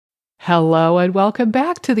Hello and welcome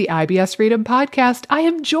back to the IBS Freedom Podcast. I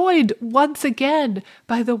am joined once again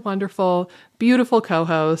by the wonderful, beautiful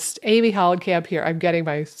co-host, Amy Hollenkamp here. I'm getting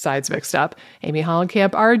my sides mixed up. Amy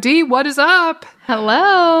Hollenkamp, RD, what is up?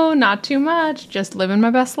 Hello, not too much. Just living my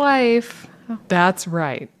best life. That's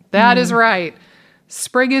right. That is right.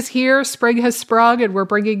 Spring is here. Spring has sprung, and we're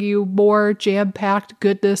bringing you more jam-packed,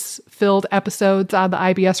 goodness-filled episodes on the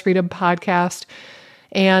IBS Freedom Podcast.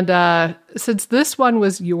 And since this one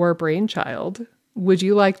was your brainchild, would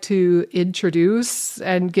you like to introduce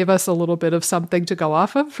and give us a little bit of something to go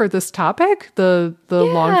off of for this topic? The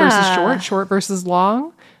long versus short versus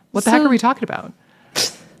long? What the heck are we talking about?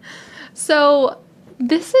 So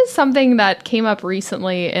this is something that came up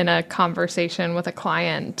recently in a conversation with a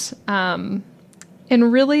client. And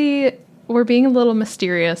really, we're being a little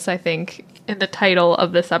mysterious, I think, in the title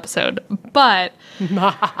of this episode. But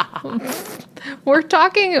I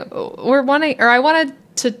wanted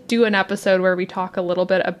to do an episode where we talk a little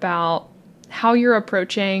bit about how you're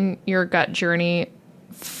approaching your gut journey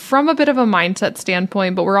from a bit of a mindset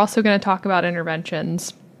standpoint, but we're also going to talk about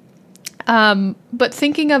interventions. But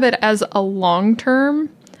thinking of it as a long-term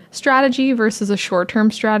strategy versus a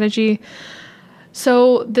short-term strategy.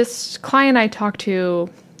 So this client I talked to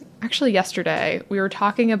actually yesterday, we were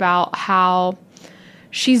talking about how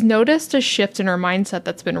she's noticed a shift in her mindset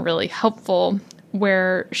that's been really helpful,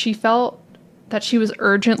 where she felt that she was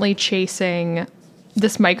urgently chasing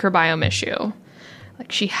this microbiome issue.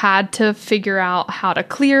 Like she had to figure out how to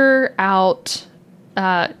clear out,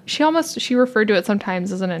 she referred to it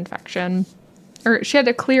sometimes as an infection, or she had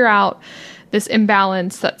to clear out this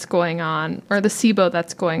imbalance that's going on, or the SIBO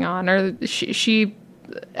that's going on, or she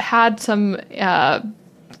had some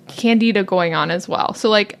candida going on as well. So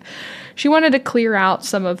like she wanted to clear out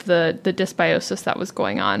some of the dysbiosis that was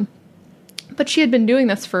going on. But she had been doing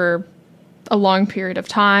this for a long period of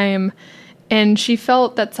time, and she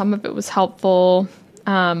felt that some of it was helpful.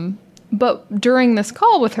 But during this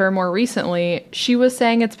call with her more recently, she was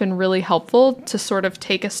saying it's been really helpful to sort of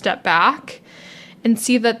take a step back and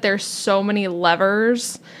see that there's so many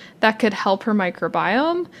levers that could help her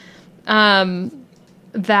microbiome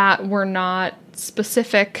that were not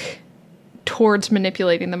specific towards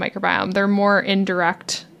manipulating the microbiome. They're more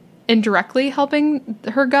indirectly helping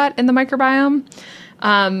her gut and the microbiome.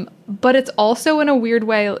 But it's also in a weird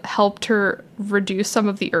way helped her reduce some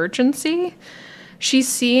of the urgency. She's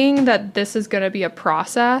seeing that this is going to be a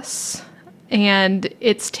process, and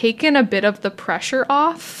it's taken a bit of the pressure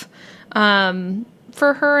off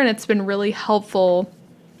for her, and it's been really helpful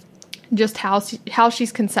just how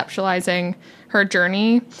she's conceptualizing her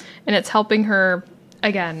journey, and it's helping her,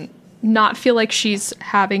 again, not feel like she's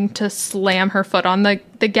having to slam her foot on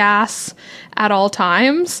the gas at all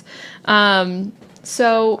times.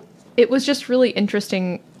 So it was just really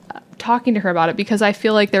interesting talking to her about it, because I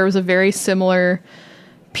feel like there was a very similar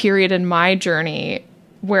period in my journey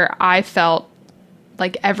where I felt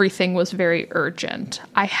like everything was very urgent.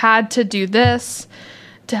 I had to do this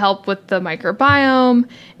to help with the microbiome,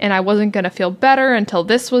 and I wasn't going to feel better until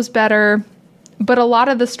this was better. But a lot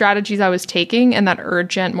of the strategies I was taking in that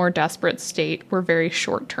urgent, more desperate state were very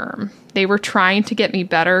short term. They were trying to get me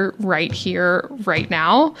better right here, right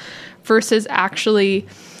now, versus actually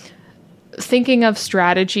thinking of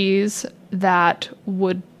strategies that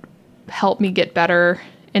would help me get better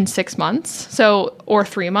in 6 months, or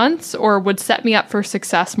 3 months, or would set me up for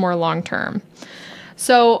success more long term.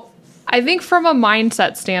 So I think from a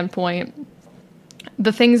mindset standpoint,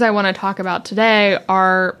 the things I want to talk about today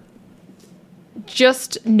are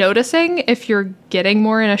just noticing if you're getting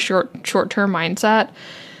more in a short-term mindset.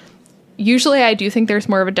 Usually I do think there's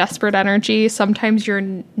more of a desperate energy. Sometimes you're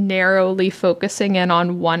narrowly focusing in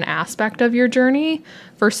on one aspect of your journey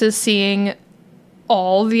versus seeing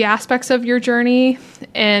all the aspects of your journey.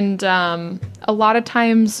 And a lot of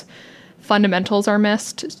times fundamentals are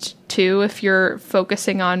missed too if you're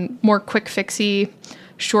focusing on more quick fixy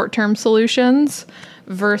short-term solutions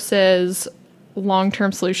versus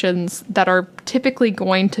long-term solutions that are typically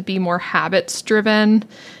going to be more habits driven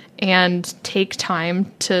and take time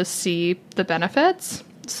to see the benefits.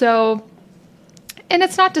 So, and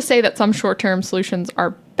it's not to say that some short-term solutions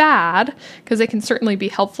are bad, because they can certainly be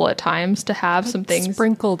helpful at times to have some things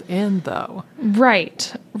sprinkled in, though.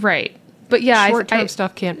 Right. But yeah, short-term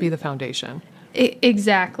stuff can't be the foundation.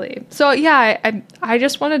 Exactly. So yeah, I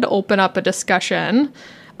just wanted to open up a discussion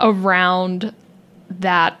around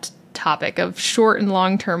that topic of short and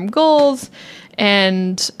long-term goals.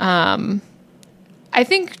 And I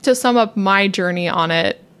think to sum up my journey on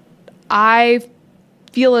it, I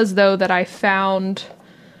feel as though that I found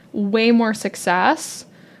way more success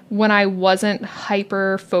when I wasn't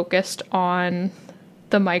hyper focused on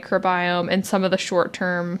the microbiome and some of the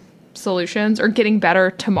short-term solutions or getting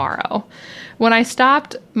better tomorrow. When I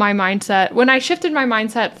shifted my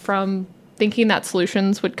mindset from thinking that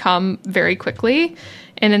solutions would come very quickly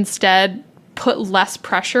and instead put less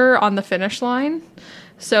pressure on the finish line.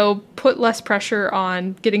 So put less pressure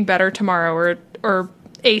on getting better tomorrow or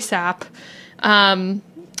ASAP.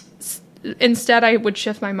 Instead, I would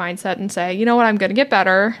shift my mindset and say, you know what, I'm going to get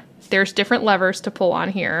better. There's different levers to pull on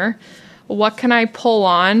here. What can I pull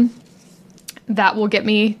on that will get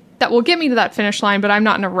me to that finish line, but I'm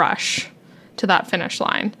not in a rush to that finish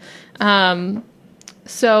line.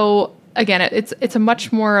 So again, it's a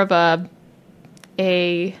much more of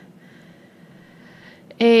a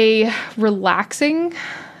relaxing,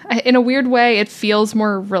 in a weird way, it feels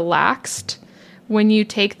more relaxed when you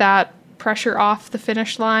take that pressure off the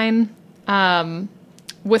finish line,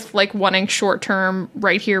 with like wanting short-term,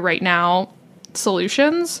 right here, right now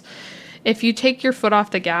solutions. If you take your foot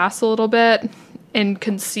off the gas a little bit and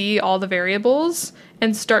can see all the variables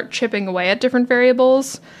and start chipping away at different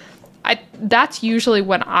variables, that's usually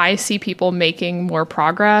when I see people making more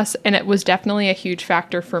progress. And it was definitely a huge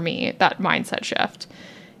factor for me, that mindset shift.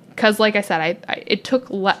 Because like I said, it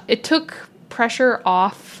took pressure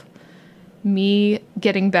off me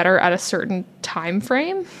getting better at a certain time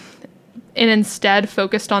frame and instead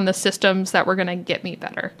focused on the systems that were going to get me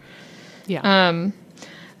better. Yeah.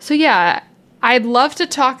 So yeah, I'd love to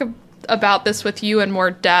talk about this with you in more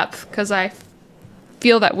depth because I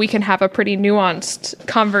feel that we can have a pretty nuanced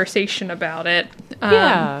conversation about it.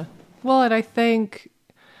 Yeah. Well, and I think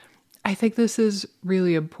this is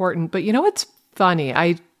really important. But you know what's funny?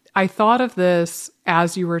 I thought of this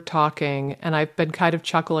as you were talking, and I've been kind of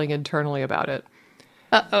chuckling internally about it.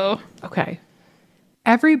 Uh-oh. Okay.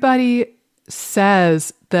 Everybody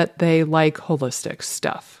says that they like holistic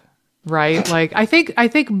stuff, right? Like I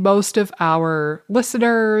think most of our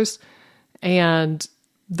listeners and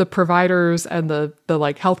the providers and the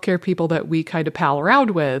like healthcare people that we kind of pal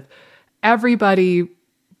around with, everybody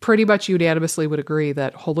pretty much unanimously would agree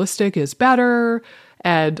that holistic is better.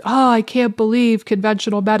 And, I can't believe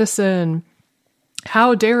conventional medicine.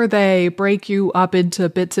 How dare they break you up into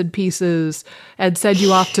bits and pieces and send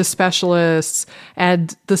you off to specialists,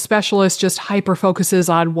 and the specialist just hyper focuses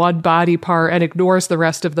on one body part and ignores the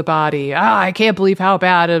rest of the body. I can't believe how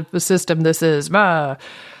bad of a system this is.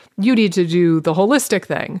 You need to do the holistic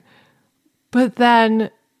thing. But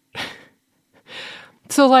then,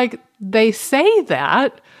 so like they say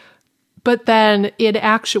that, but then in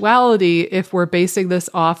actuality, if we're basing this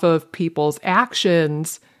off of people's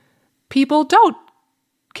actions, people don't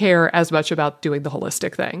care as much about doing the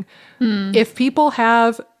holistic thing. If people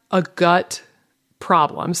have a gut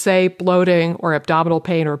problem, say bloating or abdominal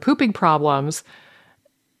pain or pooping problems,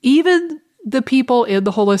 even the people in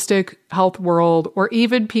the holistic health world, or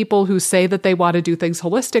even people who say that they want to do things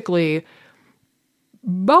holistically,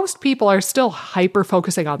 most people are still hyper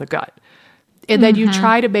focusing on the gut. And then you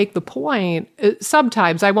try to make the point,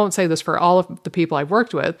 sometimes, I won't say this for all of the people I've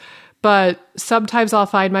worked with, but sometimes I'll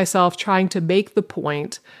find myself trying to make the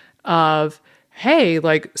point of, hey,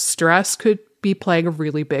 like stress could be playing a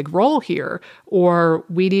really big role here, or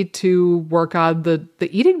we need to work on the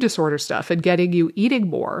eating disorder stuff and getting you eating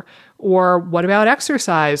more, or what about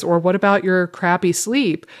exercise, or what about your crappy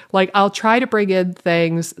sleep? Like I'll try to bring in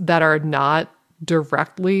things that are not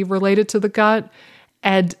directly related to the gut,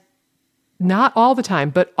 and not all the time,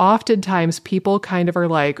 but oftentimes people kind of are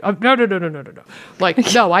like, oh, no.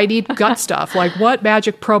 Like, no, I need gut stuff. Like, what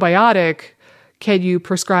magic probiotic can you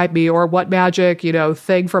prescribe me? Or what magic,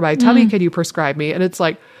 thing for my tummy can you prescribe me? And it's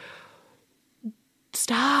like,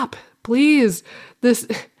 stop, please.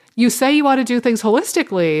 You say you want to do things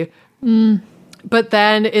holistically, but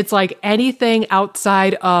then it's like anything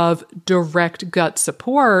outside of direct gut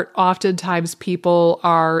support, oftentimes people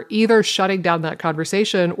are either shutting down that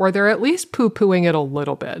conversation or they're at least poo-pooing it a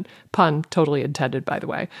little bit. Pun totally intended, by the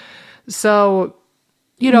way. So,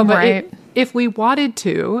 but if we wanted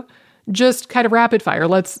to just kind of rapid fire,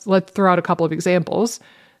 let's throw out a couple of examples.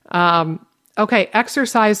 Okay,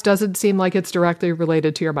 exercise doesn't seem like it's directly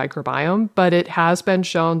related to your microbiome, but it has been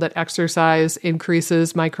shown that exercise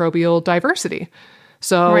increases microbial diversity.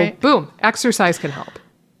 So, boom, exercise can help.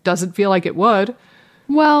 Doesn't feel like it would.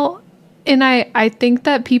 Well, and I think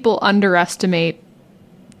that people underestimate,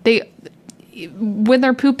 when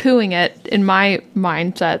they're poo-pooing it, in my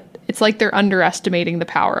mindset, it's like they're underestimating the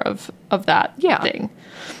power of that thing.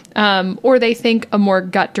 Or they think a more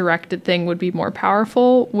gut-directed thing would be more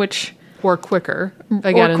powerful, or quicker.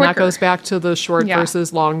 Again, and that goes back to the short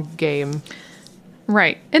versus long game.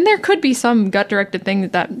 Right. And there could be some gut-directed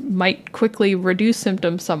things that might quickly reduce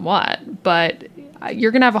symptoms somewhat, but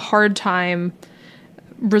you're going to have a hard time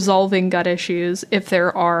resolving gut issues if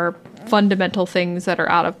there are fundamental things that are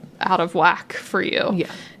out of whack for you.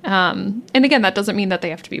 Yeah. And again, that doesn't mean that they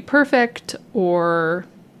have to be perfect or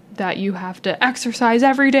that you have to exercise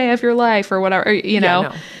every day of your life or whatever, you know.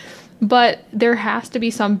 No. But there has to be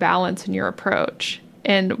some balance in your approach.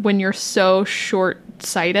 And when you're so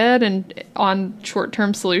short-sighted and on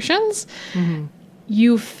short-term solutions,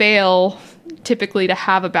 you fail typically to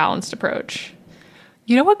have a balanced approach.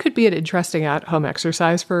 You know what could be an interesting at-home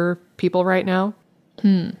exercise for people right now?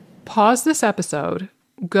 Pause this episode.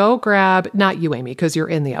 Go grab, not you, Amy, because you're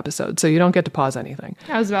in the episode, so you don't get to pause anything.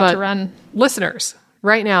 I was about to run. Listeners,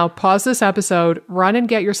 right now, pause this episode, run and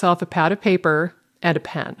get yourself a pad of paper and a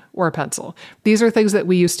pen or a pencil. These are things that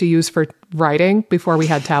we used to use for writing before we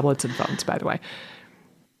had tablets and phones, by the way.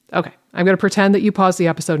 Okay, I'm going to pretend that you paused the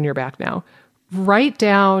episode and you're back now. Write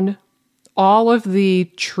down all of the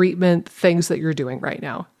treatment things that you're doing right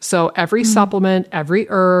now. So every supplement, every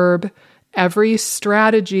herb, every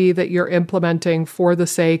strategy that you're implementing for the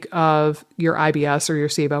sake of your IBS or your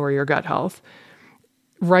SIBO or your gut health.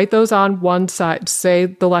 Write those on one side, say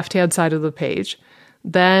the left-hand side of the page.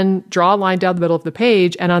 Then draw a line down the middle of the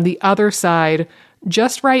page, and on the other side,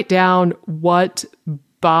 just write down what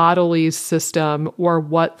bodily system or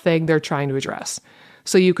what thing they're trying to address.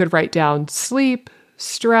 So you could write down sleep,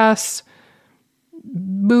 stress,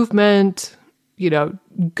 movement,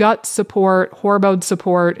 gut support, hormone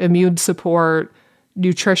support, immune support,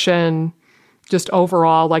 nutrition, just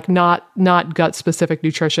overall, like not gut specific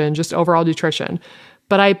nutrition, just overall nutrition.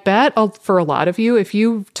 But I bet for a lot of you, if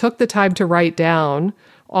you took the time to write down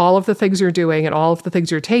all of the things you're doing and all of the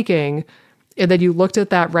things you're taking, and then you looked at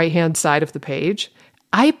that right-hand side of the page,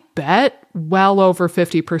 I bet well over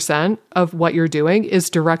 50% of what you're doing is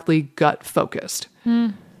directly gut focused,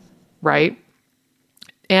 right?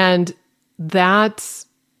 And that's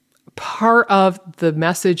part of the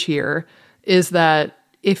message here, is that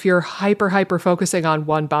if you're hyper focusing on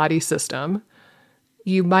one body system,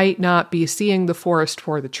 you might not be seeing the forest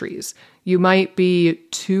for the trees. You might be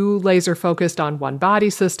too laser focused on one body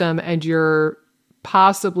system, and you're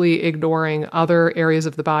possibly ignoring other areas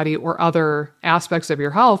of the body or other aspects of your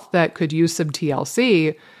health that could use some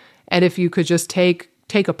TLC. And if you could just take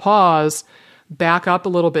a pause, back up a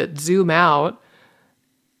little bit, zoom out,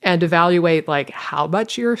 and evaluate like how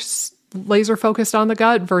much you're laser focused on the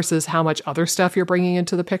gut versus how much other stuff you're bringing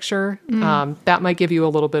into the picture, that might give you a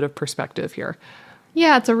little bit of perspective here.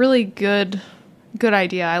 Yeah, it's a really good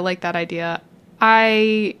idea. I like that idea.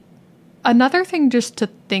 Another thing just to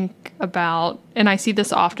think about, and I see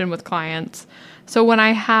this often with clients. So when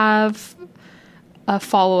I have a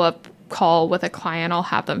follow-up call with a client, I'll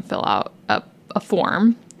have them fill out a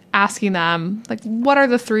form asking them, like, what are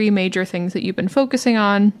the 3 major things that you've been focusing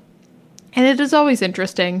on? And it is always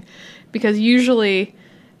interesting because usually,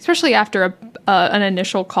 especially after an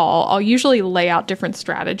initial call, I'll usually lay out different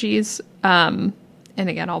strategies. And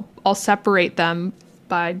again, I'll separate them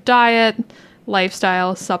by diet,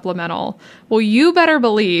 lifestyle, supplemental. Well, you better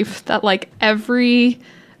believe that like every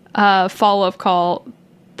follow-up call,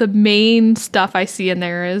 the main stuff I see in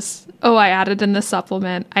there is, oh, I added in the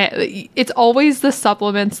supplement. It's always the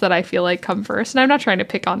supplements that I feel like come first. And I'm not trying to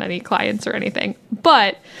pick on any clients or anything,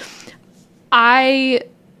 but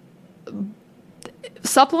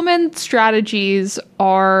supplement strategies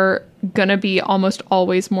are going to be almost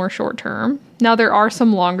always more short-term. Now, there are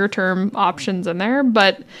some longer-term options in there,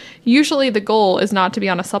 but usually the goal is not to be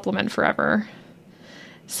on a supplement forever.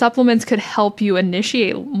 Supplements could help you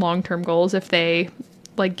initiate long-term goals if they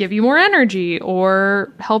like give you more energy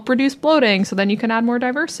or help reduce bloating, so then you can add more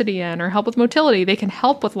diversity in, or help with motility. They can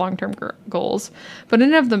help with long-term goals, but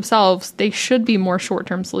in and of themselves, they should be more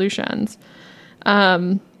short-term solutions.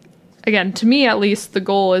 Again, to me, at least, the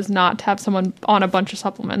goal is not to have someone on a bunch of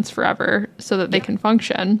supplements forever so that they can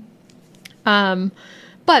function.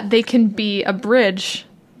 But they can be a bridge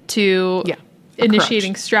to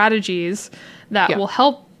initiating strategies that will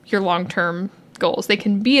help your long-term goals. They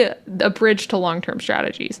can be a bridge to long-term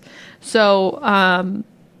strategies. So,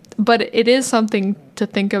 but it is something to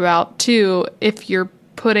think about, too, if you're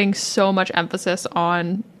putting so much emphasis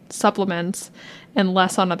on supplements and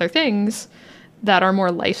less on other things that are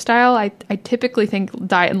more lifestyle. I typically think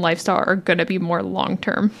diet and lifestyle are going to be more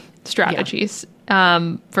long-term strategies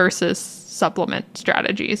versus supplement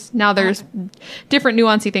strategies. Now, there's different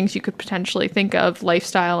nuancy things you could potentially think of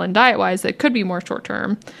lifestyle and diet-wise that could be more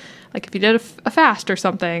short-term. Like if you did a fast or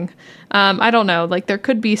something. I don't know. Like there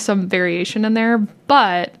could be some variation in there,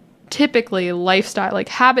 but typically lifestyle, like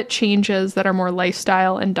habit changes that are more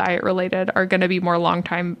lifestyle and diet related are going to be more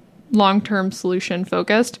long-term solution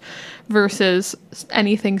focused, versus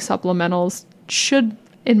anything supplementals should,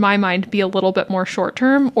 in my mind, be a little bit more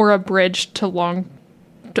short-term or a bridge to long-term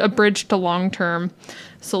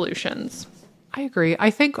solutions. I agree. I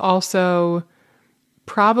think also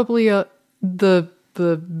probably the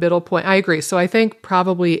middle point. I agree. So I think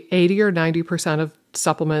probably 80 or 90% of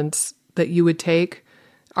supplements that you would take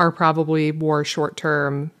are probably more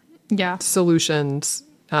short-term solutions.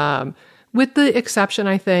 With the exception,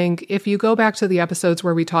 I think, if you go back to the episodes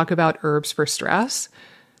where we talk about herbs for stress,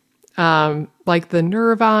 like the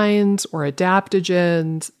nervines or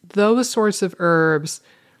adaptogens, those sorts of herbs,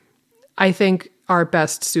 I think are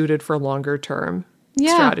best suited for longer term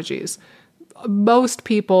strategies. Most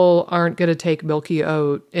people aren't going to take milky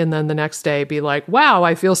oat and then the next day be like, wow,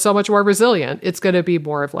 I feel so much more resilient. It's going to be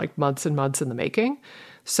more of like months and months in the making.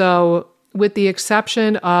 So with the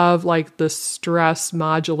exception of like the stress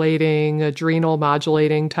modulating, adrenal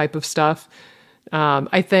modulating type of stuff,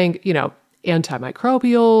 I think,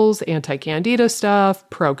 antimicrobials, anti-candida stuff,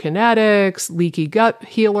 prokinetics, leaky gut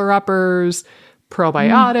healer uppers,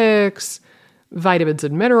 probiotics, vitamins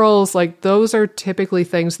and minerals, like those are typically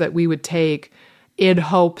things that we would take in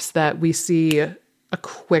hopes that we see a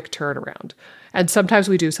quick turnaround. And sometimes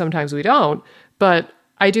we do, sometimes we don't. But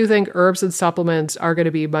I do think herbs and supplements are going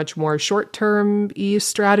to be much more short-term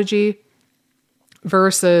strategy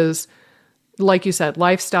versus, like you said,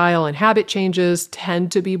 lifestyle and habit changes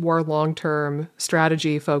tend to be more long-term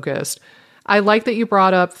strategy focused. I like that you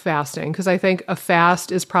brought up fasting because I think a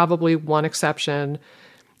fast is probably one exception.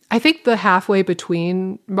 I think the halfway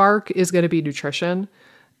between mark is going to be nutrition.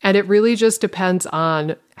 And it really just depends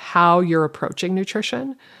on how you're approaching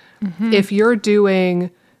nutrition. Mm-hmm. If you're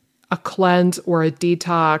doing a cleanse or a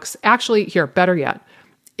detox, actually, here, better yet,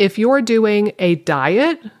 if you're doing a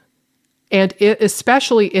diet, and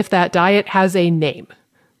especially if that diet has a name,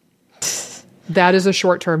 that is a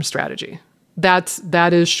short-term strategy. That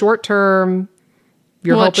is short-term.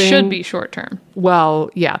 It should be short-term. Well,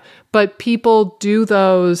 yeah. But people do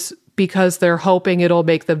those because they're hoping it'll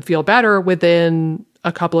make them feel better within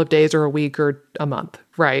a couple of days or a week or a month,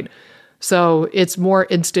 right? So it's more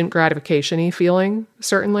instant gratification-y feeling,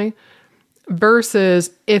 certainly, versus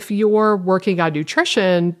if you're working on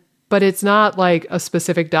nutrition, but it's not like a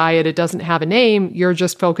specific diet, it doesn't have a name, you're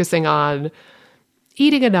just focusing on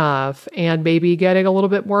eating enough and maybe getting a little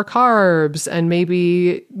bit more carbs and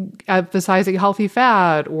maybe emphasizing healthy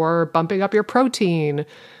fat or bumping up your protein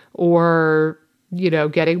or,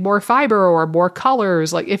 getting more fiber or more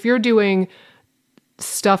colors. Like if you're doing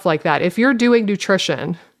stuff like that, if you're doing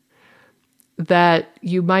nutrition that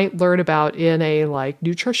you might learn about in a like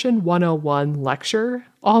nutrition 101 lecture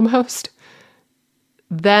almost,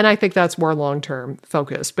 then I think that's more long-term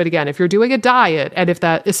focused. But again, if you're doing a diet and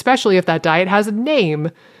especially if that diet has a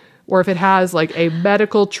name or if it has like a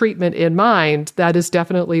medical treatment in mind, that is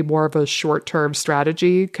definitely more of a short-term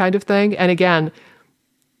strategy kind of thing. And again,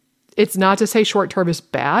 it's not to say short-term is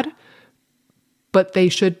bad, but they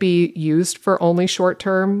should be used for only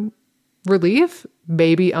short-term relief,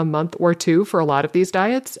 maybe a month or two for a lot of these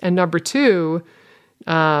diets. And number two,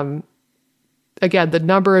 again, the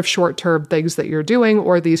number of short-term things that you're doing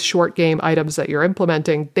or these short game items that you're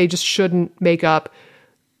implementing, they just shouldn't make up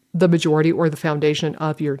the majority or the foundation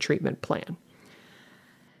of your treatment plan.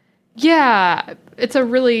 Yeah, it's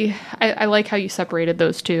I like how you separated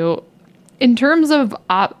those two. In terms of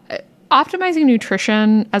optimizing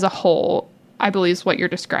nutrition as a whole, I believe is what you're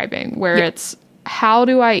describing, where it's how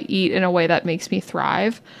do I eat in a way that makes me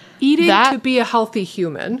thrive? Eating to be a healthy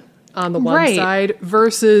human on the one side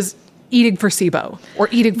versus eating for SIBO or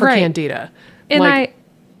eating for candida.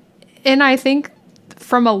 And I think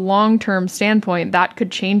from a long-term standpoint, that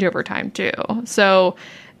could change over time too. So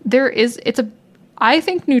I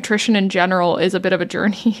think nutrition in general is a bit of a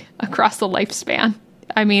journey across the lifespan.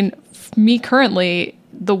 I mean, me currently,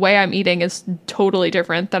 the way I'm eating is totally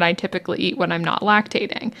different than I typically eat when I'm not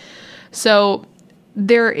lactating. So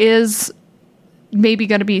there is maybe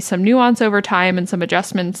going to be some nuance over time and some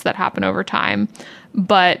adjustments that happen over time.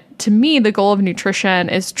 But to me, the goal of nutrition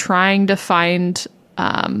is trying to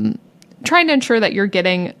ensure that you're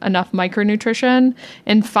getting enough micronutrition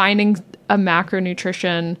and finding a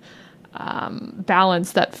macronutrition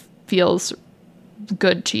balance that feels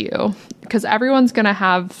good to you. Because everyone's going to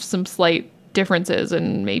have some slight differences,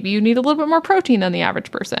 and maybe you need a little bit more protein than the average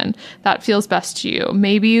person. That feels best to you.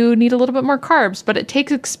 Maybe you need a little bit more carbs, but it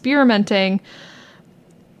takes experimenting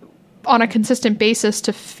on a consistent basis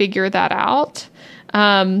to figure that out.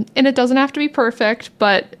 And it doesn't have to be perfect,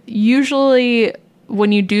 but usually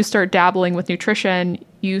when you do start dabbling with nutrition,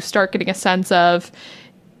 you start getting a sense of,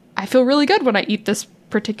 I feel really good when I eat this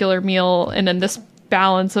particular meal and in this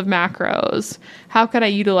balance of macros. How can I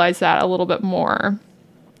utilize that a little bit more?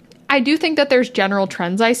 I do think that there's general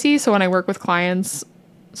trends I see. So when I work with clients,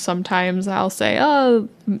 sometimes I'll say, oh,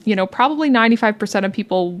 probably 95% of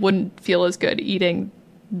people wouldn't feel as good eating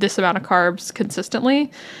this amount of carbs consistently.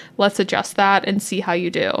 Let's adjust that and see how you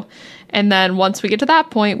do. And then once we get to that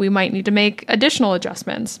point, we might need to make additional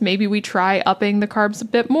adjustments. Maybe we try upping the carbs a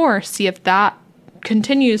bit more, see if that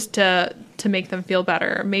continues to make them feel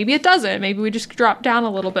better. Maybe it doesn't. Maybe we just drop down a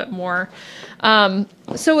little bit more.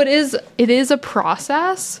 So it is a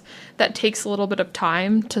process that takes a little bit of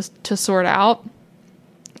time to sort out.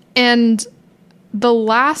 And the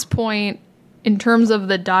last point, in terms of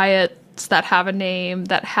the diets that have a name,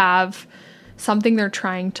 that have something they're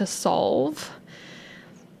trying to solve,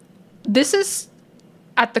 this is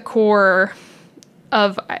at the core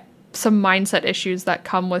of some mindset issues that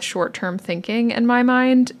come with short-term thinking in my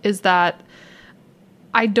mind, is that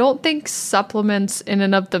I don't think supplements in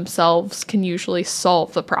and of themselves can usually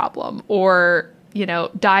solve the problem, or,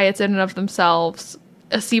 diets in and of themselves.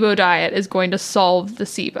 A SIBO diet is going to solve the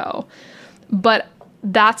SIBO. But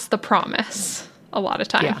that's the promise a lot of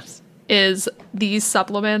times, is these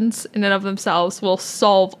supplements in and of themselves will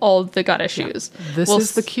solve all the gut issues. Yeah. This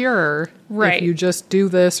is the cure. Right. If you just do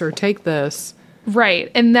this or take this.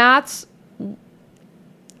 Right. And I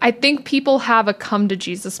think people have a come to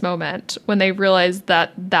Jesus moment when they realize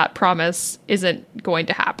that that promise isn't going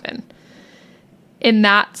to happen. And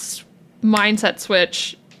that mindset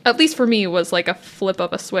switch, at least for me, was like a flip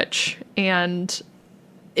of a switch. And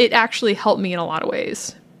it actually helped me in a lot of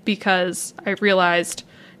ways, because I realized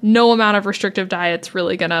no amount of restrictive diet's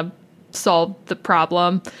really going to solve the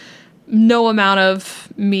problem. No amount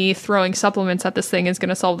of me throwing supplements at this thing is going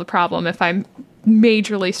to solve the problem if I'm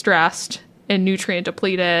majorly stressed and nutrient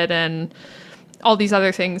depleted and all these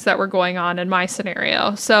other things that were going on in my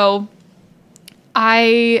scenario. So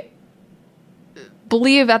I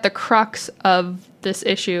believe at the crux of this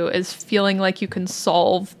issue is feeling like you can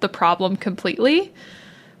solve the problem completely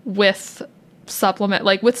with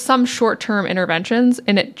with some short-term interventions,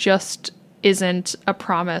 and it just isn't a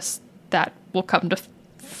promise that will come to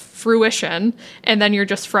fruition, and then you're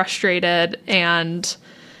just frustrated. And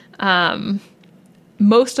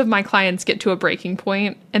most of my clients get to a breaking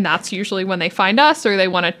point, and that's usually when they find us or they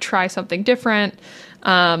want to try something different.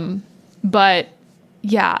 But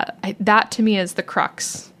yeah, that to me is the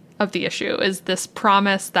crux of the issue, is this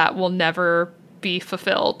promise that will never be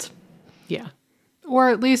fulfilled. Yeah. Or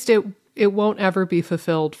at least it won't ever be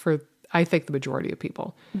fulfilled for, I think, the majority of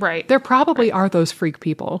people. Right. There probably are those freak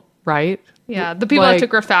people, right? Yeah. The people that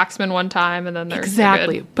took rifaximin one time and then they're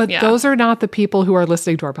exactly. good. But those are not the people who are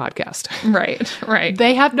listening to our podcast. Right.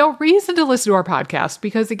 They have no reason to listen to our podcast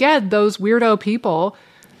because, again, those weirdo people,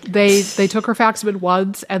 they took rifaximin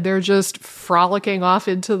once and they're just frolicking off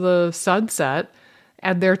into the sunset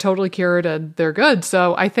and they're totally cured and they're good.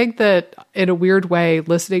 So I think that in a weird way,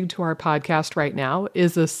 listening to our podcast right now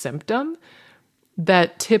is a symptom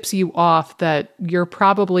that tips you off that you're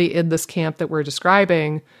probably in this camp that we're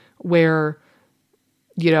describing, where,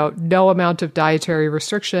 no amount of dietary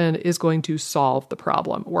restriction is going to solve the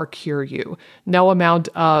problem or cure you. No amount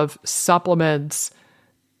of supplements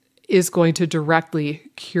is going to directly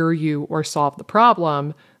cure you or solve the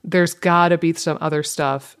problem. There's got to be some other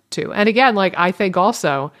stuff too. And again, I think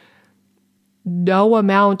also no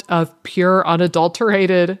amount of pure,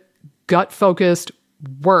 unadulterated, gut-focused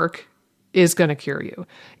work is going to cure you.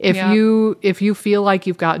 If you feel like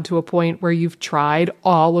you've gotten to a point where you've tried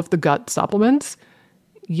all of the gut supplements,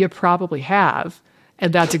 you probably have.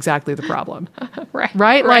 And that's exactly the problem.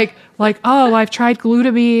 Right? Oh, I've tried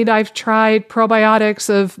glutamine. I've tried probiotics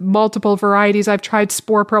of multiple varieties. I've tried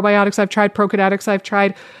spore probiotics. I've tried prokinetics. I've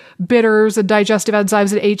tried bitters and digestive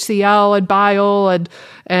enzymes and HCl and bile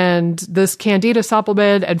and this candida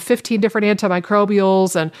supplement and 15 different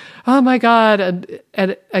antimicrobials. And oh my God.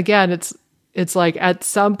 And again, it's like at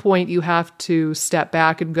some point you have to step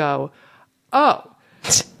back and go, oh,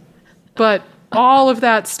 but all of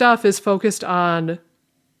that stuff is focused on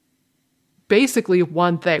basically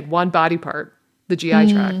one thing, one body part, the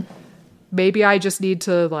GI tract. Maybe I just need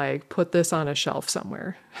to put this on a shelf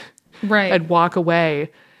somewhere, right, and walk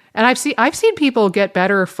away. And I've seen people get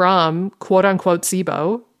better from quote unquote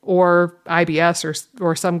SIBO or IBS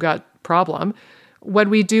or some gut problem when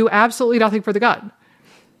we do absolutely nothing for the gut.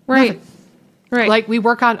 Right. Nothing. Right. We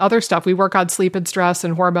work on other stuff. We work on sleep and stress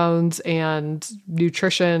and hormones and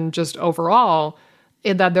nutrition just overall,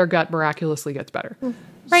 and then their gut miraculously gets better.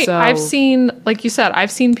 Right. So, I've seen, like you said,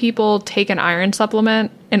 I've seen people take an iron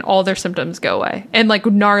supplement and all their symptoms go away. And like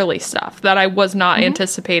gnarly stuff that I was not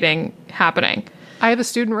anticipating happening. I have a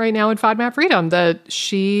student right now in FODMAP Freedom that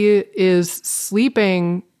she is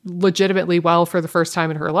sleeping legitimately well for the first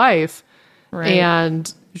time in her life. Right.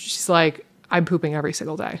 And she's like, I'm pooping every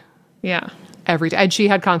single day. Yeah. Every day. And she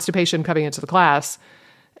had constipation coming into the class.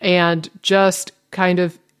 And just kind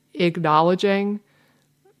of acknowledging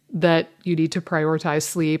that you need to prioritize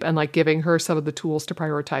sleep and like giving her some of the tools to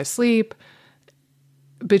prioritize sleep.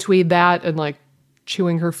 Between that and like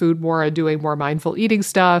chewing her food more and doing more mindful eating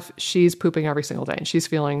stuff, she's pooping every single day and she's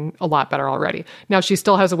feeling a lot better already. Now she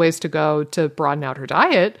still has a ways to go to broaden out her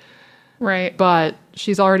diet. Right. But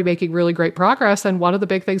she's already making really great progress. And one of the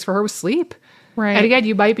big things for her was sleep. Right. And again,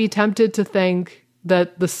 you might be tempted to think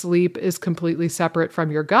that the sleep is completely separate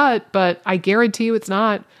from your gut, but I guarantee you it's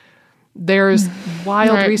not. There's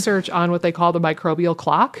wild research on what they call the microbial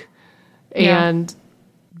clock. And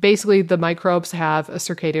basically the microbes have a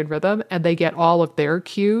circadian rhythm and they get all of their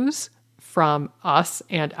cues from us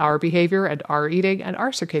and our behavior and our eating and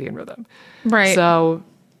our circadian rhythm. Right. So,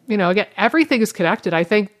 you know, again, everything is connected. I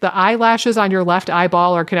think the eyelashes on your left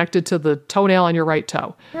eyeball are connected to the toenail on your right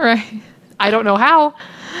toe. Right. I don't know how,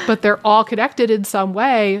 but they're all connected in some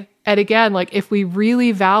way. And again, like if we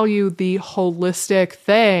really value the holistic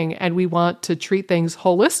thing and we want to treat things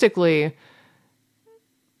holistically,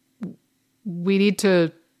 we need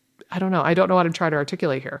to, I don't know what I'm trying to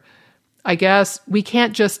articulate here. I guess we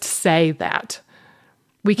can't just say that.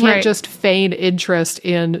 We can't just feign interest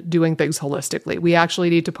in doing things holistically. We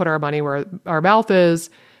actually need to put our money where our mouth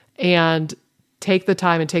is and take the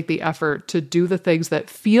time and take the effort to do the things that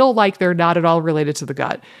feel like they're not at all related to the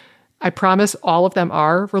gut. I promise all of them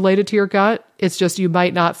are related to your gut. It's just you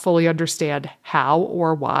might not fully understand how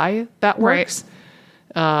or why that works.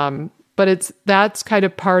 But that's kind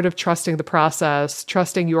of part of trusting the process,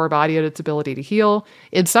 trusting your body and its ability to heal.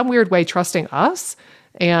 In some weird way, trusting us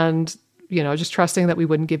and, you know, just trusting that we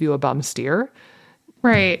wouldn't give you a bum steer.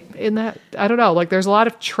 Right. In that, I don't know, like there's a lot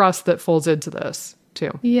of trust that folds into this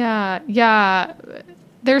too. Yeah. Yeah.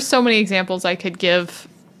 There's so many examples I could give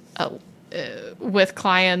with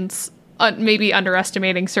clients, maybe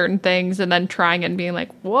underestimating certain things and then trying and being like,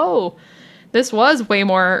 whoa, this was way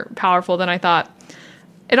more powerful than I thought.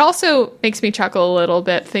 It also makes me chuckle a little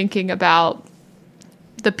bit thinking about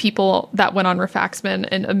the people that went on rifaximin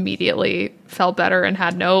and immediately felt better and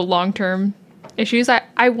had no long-term issues.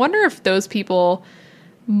 I wonder if those people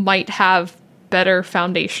might have better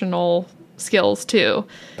foundational skills too.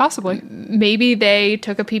 Possibly. Maybe they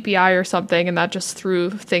took a PPI or something and that just threw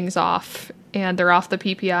things off and they're off the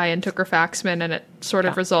PPI and took rifaximin and it sort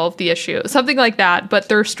of resolved the issue. Something like that. But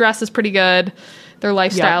their stress is pretty good. Their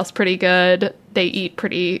lifestyle's pretty good. They eat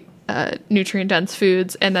pretty nutrient-dense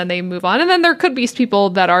foods and then they move on. And then there could be people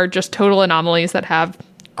that are just total anomalies that have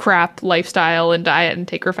crap lifestyle and diet and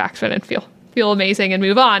take rifaximin and feel amazing and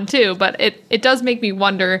move on too. But it does make me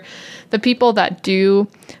wonder, the people that do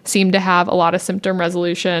seem to have a lot of symptom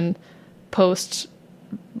resolution post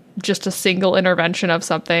just a single intervention of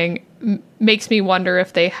something makes me wonder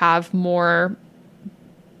if they have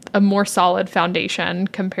a more solid foundation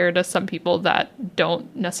compared to some people that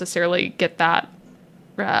don't necessarily get that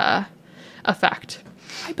effect.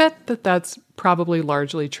 I bet that that's probably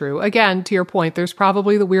largely true. Again, to your point, there's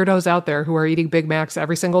probably the weirdos out there who are eating Big Macs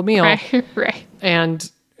every single meal. Right.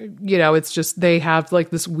 And, you know, it's just they have like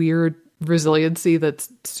this weird resiliency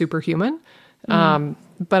that's superhuman.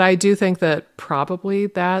 But I do think that probably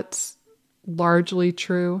that's largely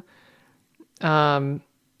true.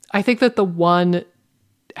 I think that the one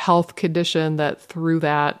health condition that threw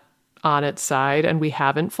that on its side and we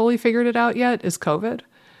haven't fully figured it out yet is COVID.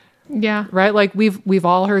 Yeah. Right? Like we've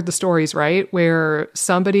all heard the stories, right? Where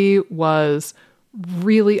somebody was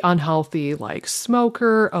really unhealthy, like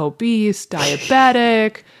smoker, obese,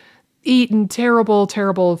 diabetic, eating terrible,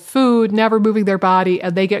 terrible food, never moving their body,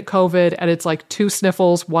 and they get COVID and it's like 2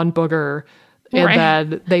 sniffles, 1 booger, and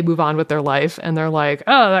then they move on with their life and they're like,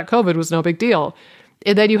 oh, that COVID was no big deal.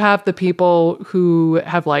 And then you have the people who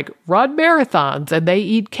have like run marathons and they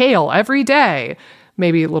eat kale every day.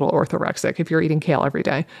 Maybe a little orthorexic if you're eating kale every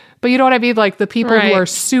day. But you know what I mean? Like the people who are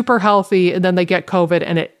super healthy and then they get COVID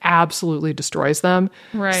and it absolutely destroys them.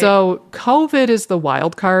 Right. So COVID is the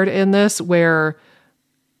wild card in this, where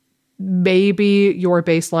maybe your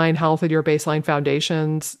baseline health and your baseline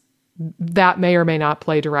foundations, that may or may not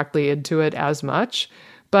play directly into it as much.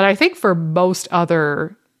 But I think for most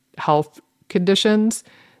other health conditions,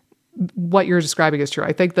 what you're describing is true.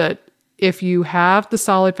 I think that if you have the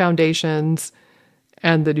solid foundations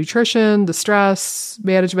And the nutrition, the stress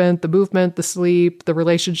management, the movement, the sleep, the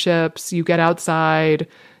relationships, you get outside.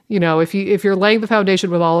 If you're laying the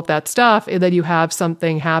foundation with all of that stuff and then you have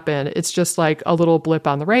something happen, it's just like a little blip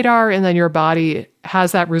on the radar, and then your body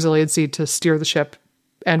has that resiliency to steer the ship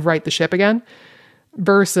and right the ship again.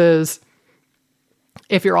 Versus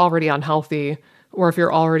if you're already unhealthy, or if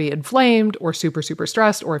you're already inflamed or super, super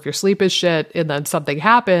stressed, or if your sleep is shit and then something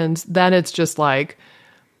happens, then it's just like,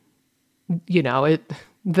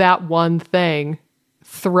 that one thing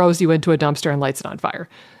throws you into a dumpster and lights it on fire.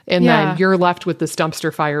 And then you're left with this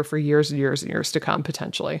dumpster fire for years and years and years to come,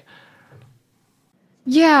 potentially.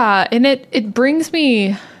 Yeah. And it brings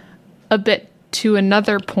me a bit to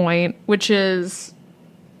another point, which is,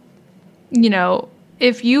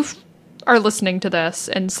 if you are listening to this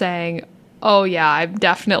and saying, oh yeah, I'm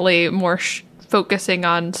definitely more focusing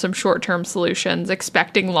on some short-term solutions,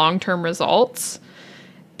 expecting long-term results,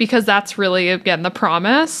 because that's really, again, the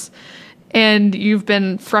promise. And you've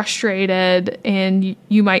been frustrated and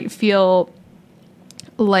you might feel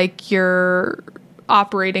like you're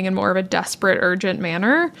operating in more of a desperate, urgent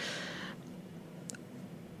manner.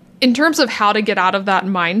 In terms of how to get out of that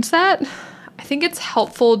mindset, I think it's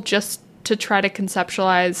helpful just to try to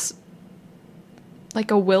conceptualize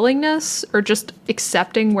like a willingness or just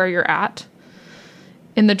accepting where you're at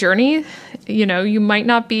in the journey. You might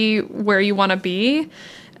not be where you want to be.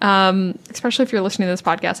 Especially if you're listening to this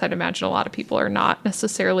podcast, I'd imagine a lot of people are not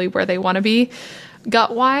necessarily where they want to be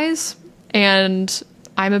gut-wise. And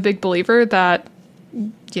I'm a big believer that,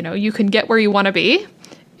 you can get where you want to be.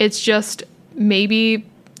 It's just maybe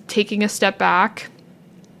taking a step back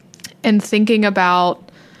and thinking about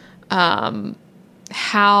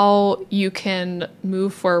how you can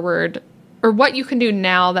move forward, or what you can do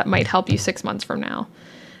now that might help you 6 months from now.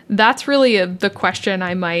 That's really the question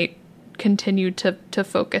I might continue to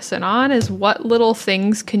focus in on, is what little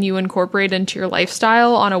things can you incorporate into your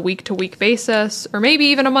lifestyle on a week-to-week basis, or maybe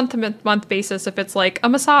even a month-to-month basis if it's like a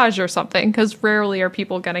massage or something, because rarely are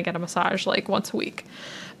people going to get a massage like once a week.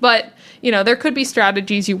 But, there could be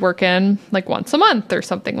strategies you work in like once a month or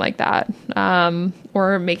something like that.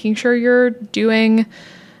 Or making sure you're doing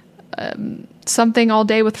something all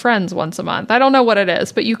day with friends once a month. I don't know what it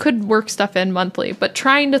is, but you could work stuff in monthly. But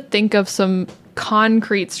trying to think of some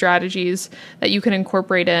concrete strategies that you can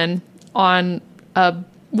incorporate in on a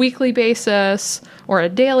weekly basis or a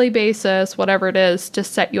daily basis, whatever it is, to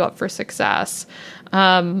set you up for success.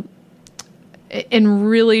 In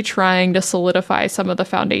really trying to solidify some of the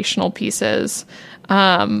foundational pieces.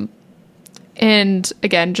 And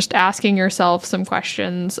again, just asking yourself some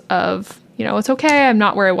questions of, it's okay, I'm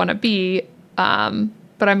not where I want to be, but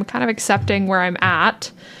I'm kind of accepting where I'm at,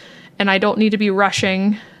 and I don't need to be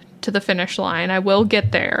rushing to the finish line. I will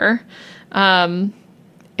get there.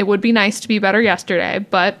 It would be nice to be better yesterday,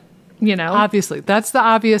 but, Obviously, that's the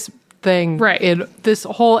obvious thing. Right. In this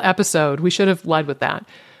whole episode, we should have led with that.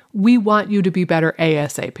 We want you to be better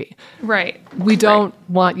ASAP. Right. We don't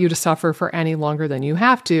want you to suffer for any longer than you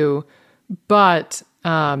have to. But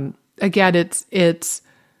again,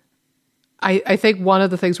 I think one of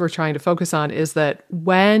the things we're trying to focus on is that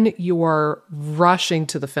when you're rushing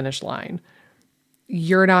to the finish line,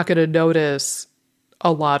 you're not going to notice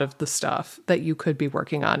a lot of the stuff that you could be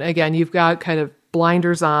working on. Again, you've got kind of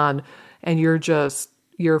blinders on and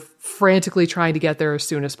you're frantically trying to get there as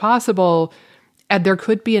soon as possible. And there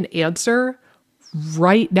could be an answer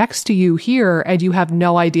right next to you here, and you have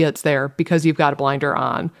no idea it's there because you've got a blinder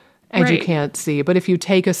on and you can't see. But if you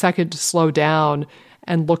take a second to slow down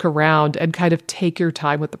and look around and kind of take your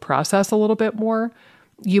time with the process a little bit more,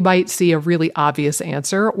 you might see a really obvious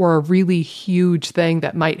answer or a really huge thing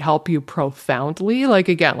that might help you profoundly. Like,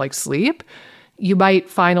 again, like sleep. You might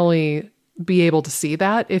finally be able to see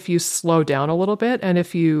that if you slow down a little bit, and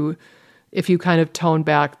if you kind of tone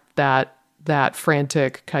back that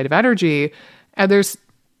frantic kind of energy. And there's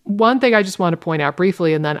one thing I just want to point out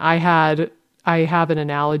briefly, and then I have an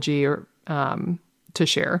analogy to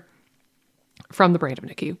share from the brain of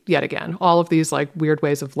Nikki yet again. All of these like weird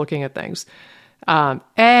ways of looking at things. I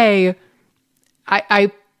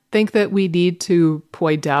think that we need to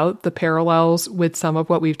point out the parallels with some of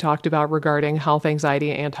what we've talked about regarding health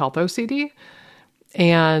anxiety and health OCD.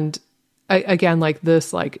 And again, like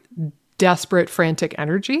this like desperate, frantic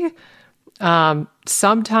energy.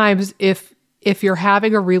 Sometimes if you're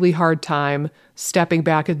having a really hard time stepping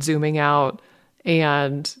back and zooming out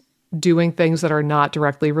and doing things that are not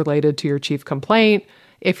directly related to your chief complaint,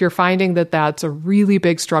 if you're finding that that's a really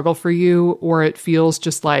big struggle for you, or it feels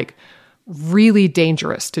just like really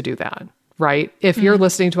dangerous to do that, right? If you're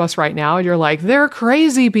listening to us right now and you're like, they're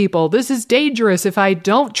crazy people, this is dangerous. If I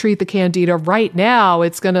don't treat the candida right now,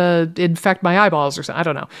 it's going to infect my eyeballs or something. I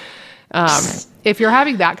don't know. If you're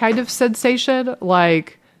having that kind of sensation,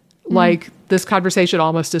 like this conversation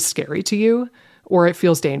almost is scary to you or it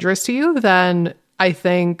feels dangerous to you, then I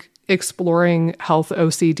think exploring health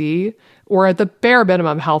OCD or at the bare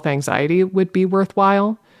minimum health anxiety would be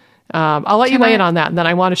worthwhile. I'll let you weigh in on that. And then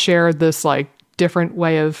I want to share this like different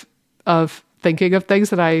way of thinking of things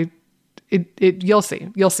that you'll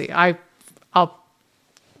see. I'll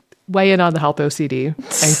weigh in on the health OCD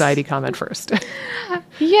anxiety comment first.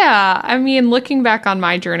 Yeah. I mean, looking back on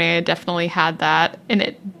my journey, I definitely had that, and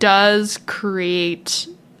it does create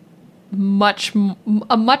a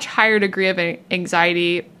much higher degree of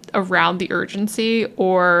anxiety around the urgency,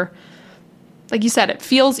 or like you said, it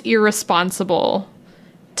feels irresponsible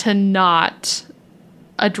to not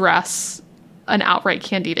address an outright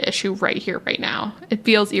candida issue right here, right now. It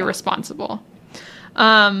feels irresponsible.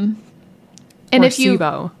 And or if you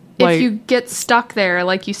SIBO, if you get stuck there,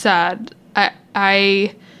 like you said,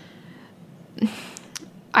 I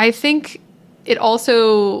think it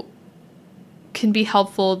also can be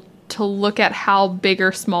helpful to look at how big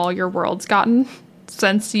or small your world's gotten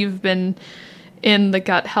since you've been in the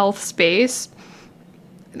gut health space.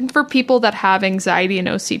 For people that have anxiety and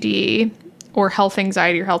OCD, or health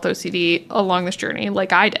anxiety or health OCD along this journey,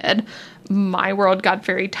 like I did, my world got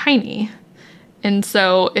very tiny. And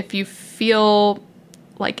so if you feel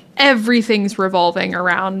like everything's revolving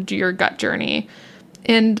around your gut journey,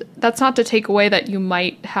 and that's not to take away that you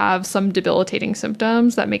might have some debilitating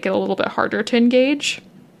symptoms that make it a little bit harder to engage,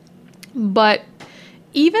 but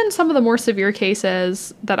even some of the more severe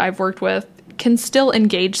cases that I've worked with can still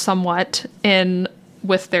engage somewhat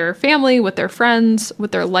with their family, with their friends,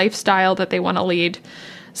 with their lifestyle that they want to lead.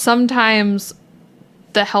 Sometimes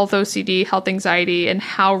the health OCD, health anxiety, and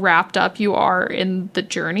how wrapped up you are in the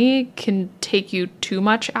journey can take you too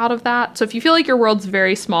much out of that. So if you feel like your world's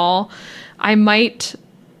very small, I might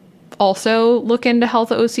also look into health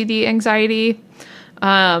OCD anxiety,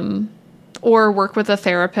 or work with a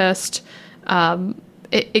therapist.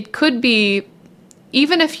 It could be,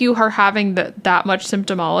 even if you are having that much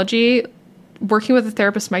symptomology, working with a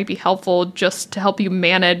therapist might be helpful just to help you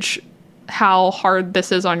manage how hard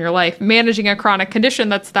this is on your life, managing a chronic condition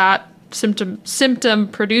that's that symptom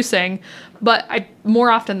producing. But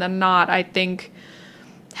more often than not, I think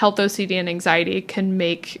health OCD and anxiety can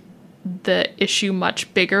make the issue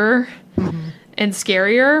much bigger and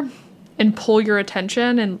scarier and pull your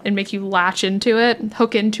attention and make you latch into it,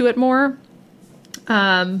 hook into it more.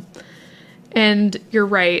 And you're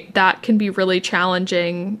right, that can be really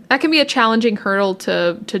challenging. That can be a challenging hurdle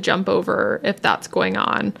to jump over if that's going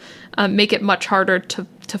on. Make it much harder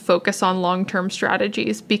to focus on long-term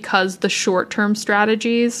strategies, because the short-term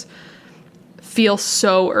strategies feel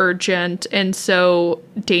so urgent and so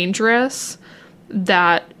dangerous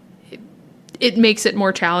that it makes it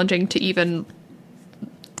more challenging to even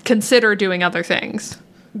consider doing other things.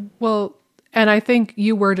 Well, and I think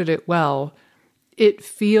you worded it well. It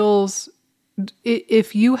feels,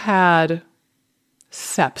 if you had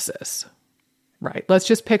sepsis, right? Let's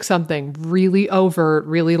just pick something really overt,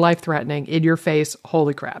 really life-threatening, in your face,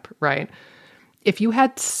 holy crap, right? If you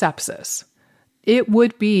had sepsis, it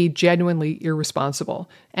would be genuinely irresponsible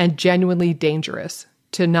and genuinely dangerous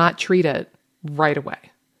to not treat it right away,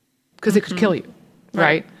 because it could kill you,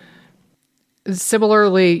 right?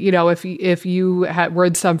 Similarly, if you were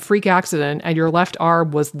in some freak accident and your left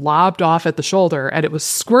arm was lobbed off at the shoulder and it was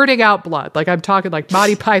squirting out blood, like I'm talking like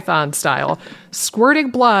Monty Python style,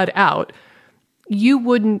 squirting blood out, you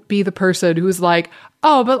wouldn't be the person who's like,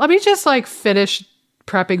 oh, but let me just like finish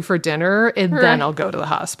prepping for dinner and then I'll go to the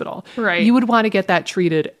hospital. Right. You would want to get that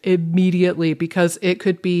treated immediately, because it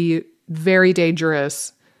could be very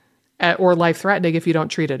dangerous or life-threatening if you don't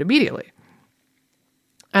treat it immediately.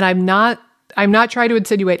 And I'm not trying to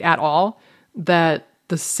insinuate at all that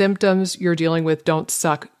the symptoms you're dealing with don't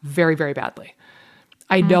suck very, very badly.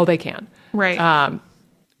 I know they can. Right.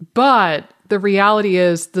 But the reality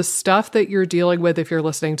is, the stuff that you're dealing with, if you're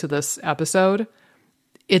listening to this episode,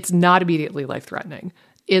 it's not immediately life-threatening.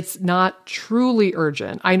 It's not truly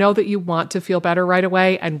urgent. I know that you want to feel better right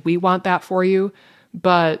away, and we want that for you.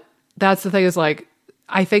 But that's the thing, is like,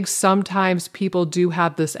 I think sometimes people do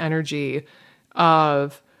have this energy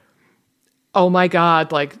of, oh my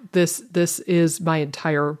God, like this is my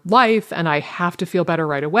entire life and I have to feel better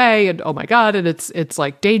right away. And oh my God, and it's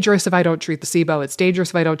like dangerous if I don't treat the SIBO. It's dangerous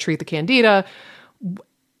if I don't treat the candida.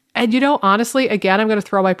 And honestly, again, I'm going to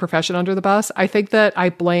throw my profession under the bus. I think that I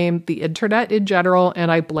blame the internet in general,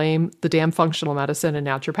 and I blame the damn functional medicine and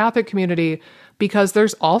naturopathic community, because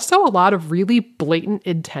there's also a lot of really blatant,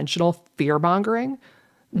 intentional fear-mongering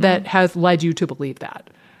that has led you to believe that.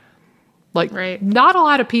 Like, Right. not a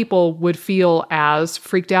lot of people would feel as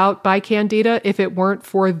freaked out by Candida if it weren't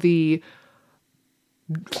for the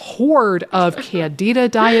horde of Candida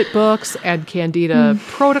diet books and Candida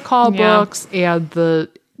protocol books and the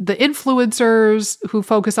influencers who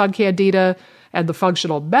focus on Candida and the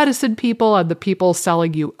functional medicine people and the people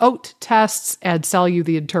selling you oat tests and selling you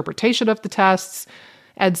the interpretation of the tests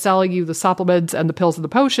and selling you the supplements and the pills and the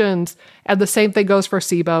potions. And the same thing goes for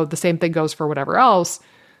SIBO. The same thing goes for whatever else.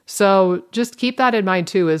 So just keep that in mind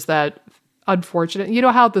too, is that unfortunate,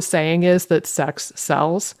 how the saying is that sex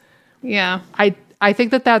sells? Yeah. I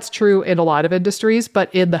think that that's true in a lot of industries,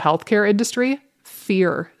 but in the healthcare industry,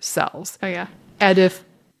 fear sells. Oh, yeah. And if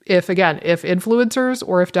influencers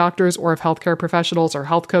or if doctors or if healthcare professionals or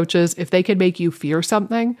health coaches, if they can make you fear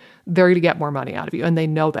something, they're going to get more money out of you. And they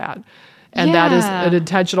know that. And that is an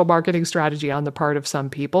intentional marketing strategy on the part of some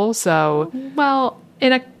people. So, well,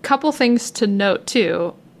 and a couple things to note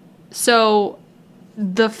too. So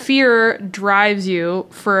the fear drives you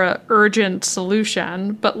for an urgent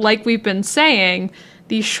solution. But like we've been saying,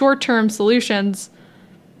 these short-term solutions,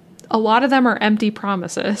 a lot of them are empty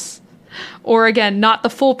promises. Or again, not the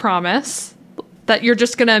full promise that you're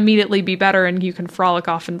just going to immediately be better and you can frolic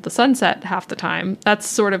off into the sunset half the time. That's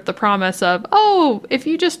sort of the promise of, oh, if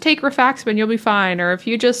you just take rifaximin, you'll be fine. Or if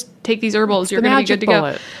you just take these herbals, you're going to be good to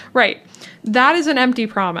go. Right. That is an empty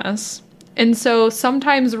promise. And so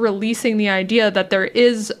sometimes releasing the idea that there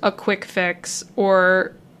is a quick fix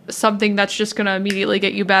or something that's just going to immediately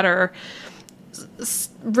get you better,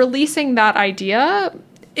 releasing that idea,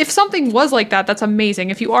 if something was like that, that's amazing.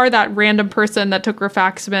 If you are that random person that took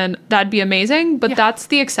rifaximin, that'd be amazing. But that's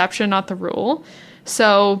the exception, not the rule.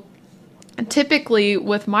 So typically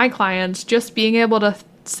with my clients, just being able to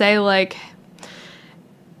say like,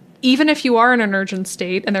 even if you are in an urgent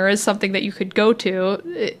state and there is something that you could go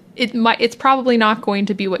to, it's probably not going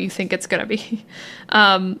to be what you think it's going to be.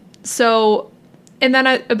 So, and then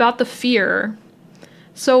about the fear.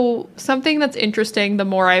 So something that's interesting, the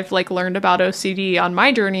more I've learned about OCD on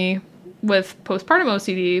my journey with postpartum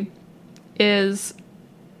OCD, is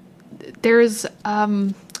there's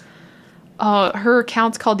her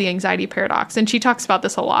account's called The Anxiety Paradox, and she talks about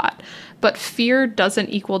this a lot. But fear doesn't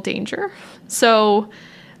equal danger. So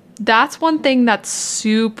that's one thing that's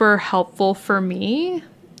super helpful for me.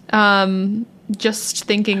 Just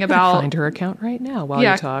thinking about find her account right now while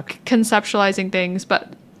you talk, conceptualizing things,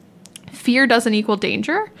 but fear doesn't equal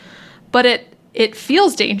danger, but it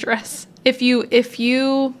feels dangerous. If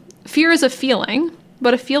you fear is a feeling,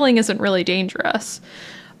 but a feeling isn't really dangerous.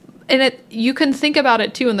 And you can think about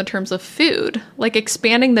it too in the terms of food. Like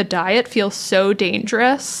expanding the diet feels so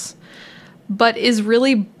dangerous, but is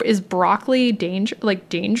broccoli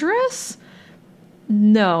dangerous?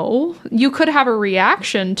 No. You could have a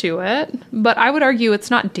reaction to it, but I would argue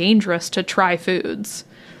it's not dangerous to try foods.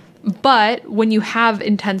 But when you have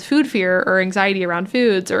intense food fear or anxiety around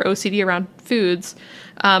foods or OCD around foods,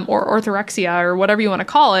 or orthorexia or whatever you want to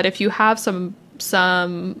call it, if you have some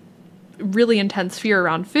really intense fear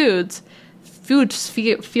around foods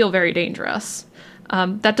feel very dangerous.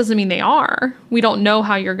 That doesn't mean they are. We don't know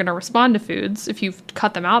how you're going to respond to foods if you've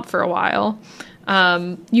cut them out for a while.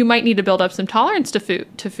 You might need to build up some tolerance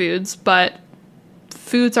to foods, but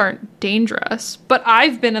foods aren't dangerous. But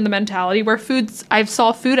I've been in the mentality where I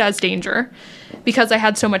saw food as danger because I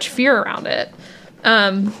had so much fear around it.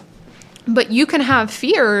 But you can have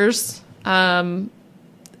fears, and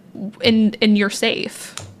you're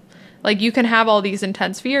safe. Like you can have all these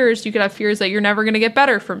intense fears. You could have fears that you're never going to get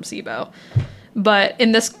better from SIBO. But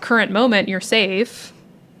in this current moment, you're safe.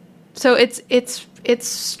 So it's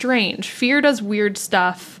strange. Fear does weird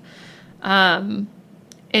stuff, and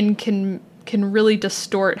can really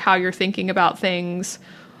distort how you're thinking about things,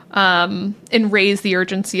 and raise the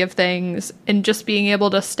urgency of things. And just being able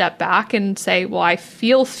to step back and say, well, I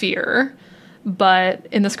feel fear, but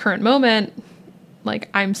in this current moment,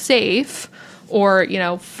 I'm safe. Or,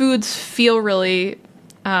 foods feel really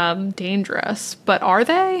dangerous, but are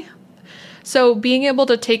they? So being able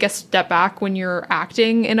to take a step back when you're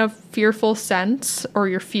acting in a fearful sense, or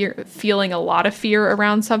you're feeling a lot of fear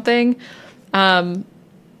around something, I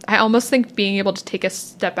almost think being able to take a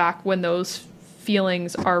step back when those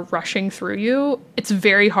feelings are rushing through you, it's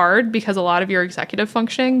very hard because a lot of your executive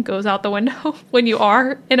functioning goes out the window when you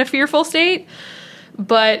are in a fearful state.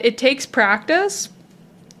 But it takes practice.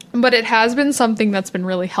 But it has been something that's been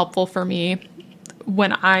really helpful for me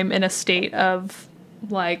when I'm in a state of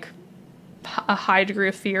like a high degree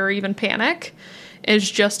of fear or even panic, is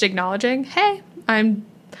just acknowledging, hey,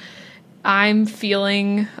 I'm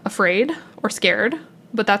feeling afraid or scared,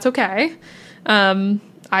 but that's okay.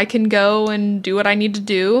 I can go and do what I need to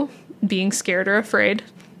do, being scared or afraid.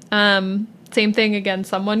 Same thing again,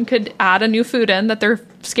 someone could add a new food in that they're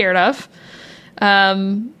scared of.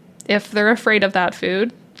 If they're afraid of that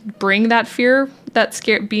food, bring that fear, that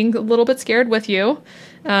scare, being a little bit scared with you,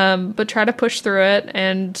 but try to push through it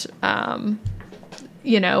and,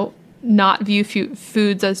 not view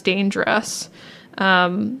foods as dangerous.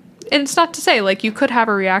 And it's not to say like you could have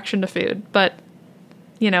a reaction to food, but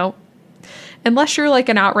unless you're like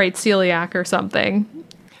an outright celiac or something.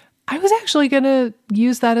 I was actually going to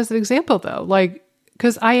use that as an example though, like,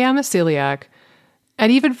 because I am a celiac,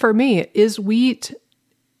 and even for me, is wheat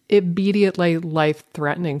immediately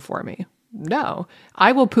life-threatening for me? No.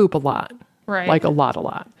 I will poop a lot. Right. Like a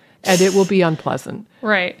lot. And it will be unpleasant.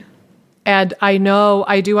 Right. And I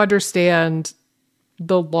do understand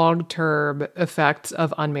the long-term effects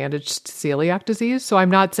of unmanaged celiac disease. So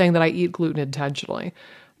I'm not saying that I eat gluten intentionally,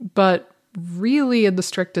 but really in the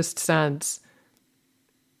strictest sense,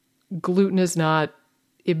 gluten is not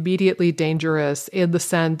immediately dangerous in the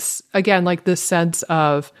sense, again, like the sense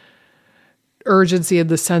of urgency and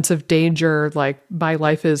the sense of danger, like my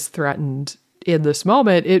life is threatened in this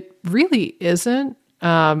moment. It really isn't.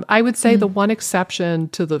 I would say the one exception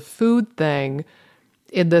to the food thing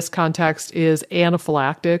in this context is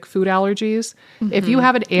anaphylactic food allergies. If you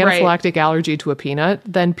have an anaphylactic allergy to a peanut,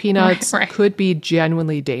 then peanuts could be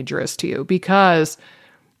genuinely dangerous to you, because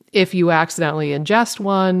if you accidentally ingest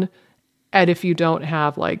one, and if you don't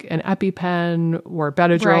have like an EpiPen or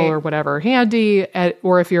Benadryl or whatever handy,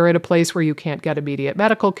 or if you're in a place where you can't get immediate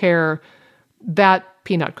medical care, that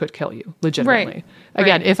peanut could kill you legitimately.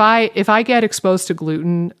 Again, if I get exposed to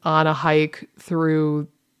gluten on a hike through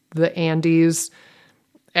the Andes,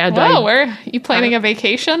 and where you planning a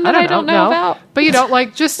vacation that I don't know about? But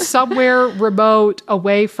like just somewhere remote,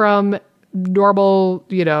 away from normal,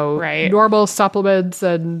 normal supplements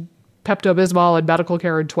and Pepto-Bismol and medical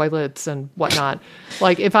care and toilets and whatnot.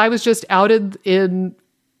 Like if I was just out in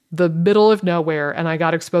the middle of nowhere and I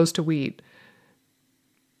got exposed to wheat,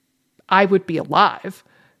 I would be alive.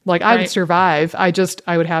 Like I would survive. I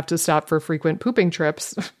would have to stop for frequent pooping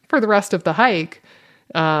trips for the rest of the hike.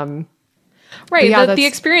 The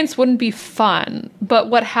experience wouldn't be fun, but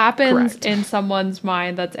what happens in someone's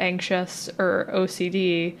mind that's anxious or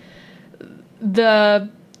OCD, the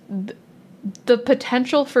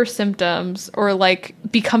potential for symptoms or like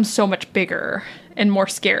becomes so much bigger and more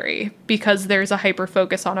scary because there's a hyper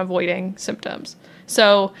focus on avoiding symptoms.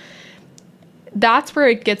 So that's where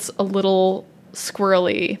it gets a little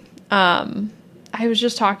squirrely. I was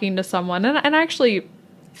just talking to someone and I actually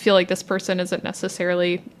feel like this person isn't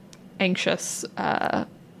necessarily anxious,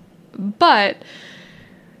 but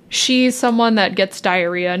she's someone that gets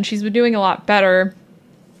diarrhea and she's been doing a lot better.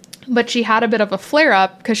 But she had a bit of a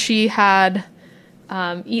flare-up because she had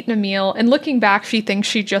eaten a meal. And looking back, she thinks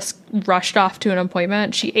she just rushed off to an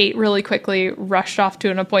appointment. She ate really quickly, rushed off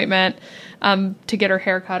to an appointment to get her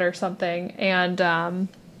hair cut or something. And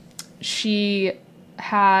she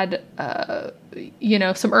had,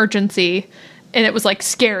 some urgency. And it was like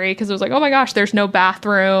scary because it was like, oh my gosh, there's no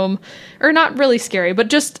bathroom. Or not really scary, but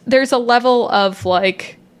just there's a level of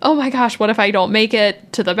like, oh my gosh, what if I don't make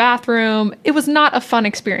it to the bathroom? It was not a fun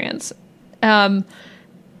experience.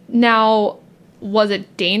 Now, was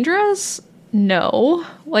it dangerous? No.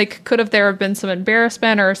 Like, could there have been some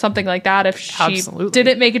embarrassment or something like that if she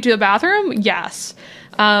didn't make it to the bathroom? Yes.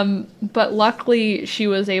 But luckily, she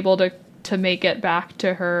was able to make it back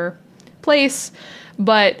to her place.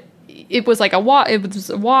 But it was like a walk. It was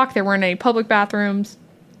a walk. There weren't any public bathrooms.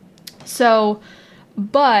 So,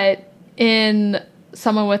 but in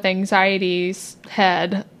someone with anxiety's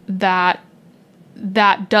head, that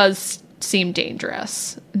does seem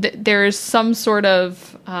dangerous. There's some sort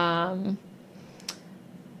of I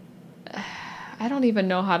don't even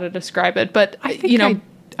know how to describe it, but I think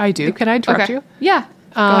I do. Can I interrupt you? Yeah.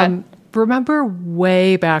 Go ahead. Remember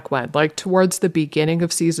way back when, like towards the beginning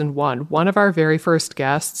of season one of our very first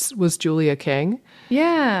guests was Julia King.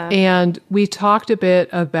 Yeah. And we talked a bit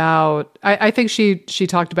about, I think she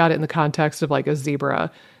talked about it in the context of like a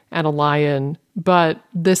zebra and a lion, but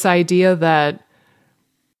this idea that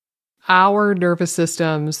our nervous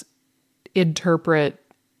systems interpret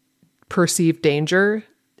perceived danger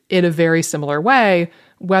in a very similar way,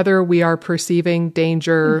 whether we are perceiving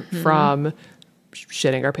danger from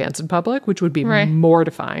shitting our pants in public, which would be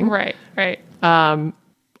mortifying. Right.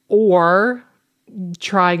 Or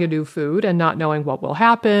trying a new food and not knowing what will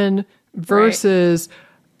happen versus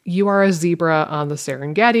you are a zebra on the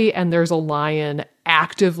Serengeti and there's a lion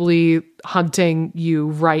actively hunting you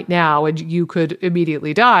right now and you could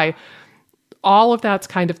immediately die. All of that's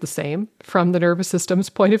kind of the same from the nervous system's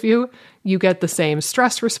point of view. You get the same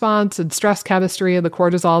stress response and stress chemistry and the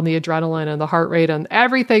cortisol and the adrenaline and the heart rate and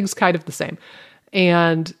everything's kind of the same.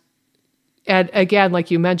 And again,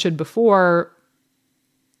 like you mentioned before,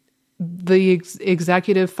 the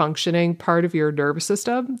executive functioning part of your nervous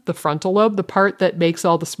system, the frontal lobe, the part that makes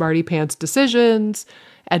all the smarty pants decisions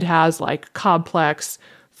and has like complex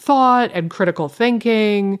thought and critical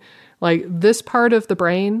thinking, like this part of the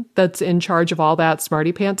brain that's in charge of all that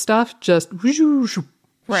smarty pants stuff just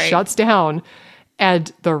shuts down.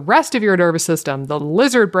 And the rest of your nervous system, the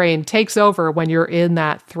lizard brain, takes over when you're in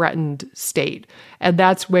that threatened state. And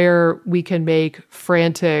that's where we can make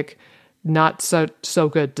frantic, not so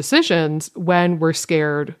good decisions when we're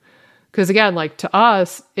scared. Because again, like to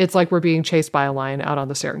us, it's like we're being chased by a lion out on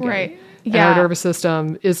the Serengeti. Right. And our nervous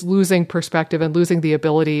system is losing perspective and losing the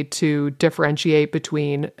ability to differentiate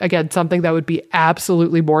between, again, something that would be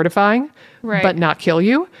absolutely mortifying, but not kill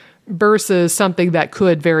you, versus something that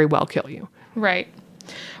could very well kill you. Right.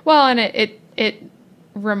 Well, and it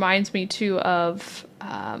reminds me too of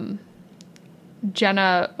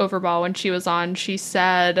Jenna Overball when she was on. She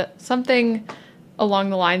said something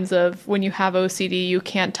along the lines of, when you have OCD, you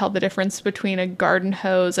can't tell the difference between a garden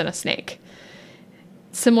hose and a snake.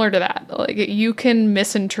 Similar to that. Like you can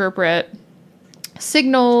misinterpret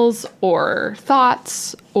signals or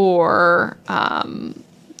thoughts or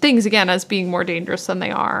things, again, as being more dangerous than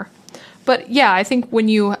they are. But yeah, I think when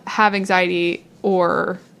you have anxiety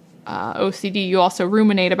or OCD, you also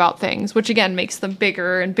ruminate about things, which again makes them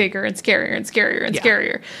bigger and bigger and scarier and scarier and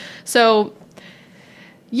scarier. So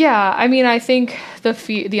yeah, I mean, I think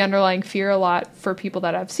the underlying fear a lot for people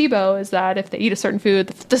that have SIBO is that if they eat a certain food,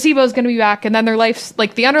 the SIBO is going to be back, and then their life's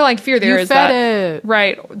like the underlying fear there is that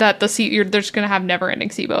that they're just going to have never-ending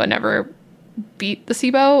SIBO and never beat the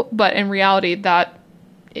SIBO. But in reality, that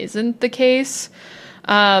isn't the case.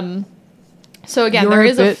 So again, you're there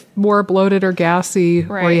is a bit more bloated or gassy,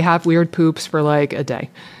 or you have weird poops for like a day,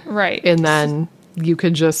 and then you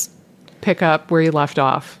can just pick up where you left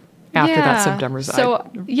off after that symptom resolves. So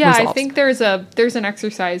yeah, I think there's an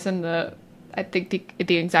exercise in the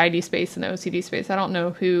anxiety space and the OCD space. I don't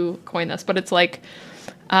know who coined this, but it's like,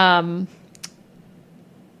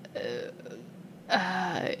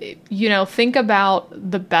 think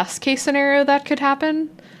about the best case scenario that could happen,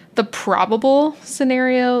 the probable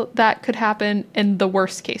scenario that could happen, and the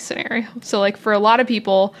worst case scenario. So like for a lot of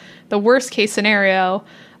people, the worst case scenario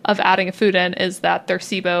of adding a food in is that their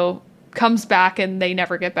SIBO comes back and they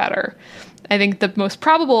never get better. I think the most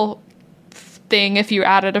probable thing, if you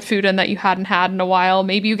added a food in that you hadn't had in a while,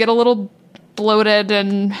 maybe you get a little bloated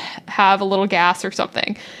and have a little gas or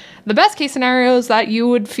something. The best case scenario is that you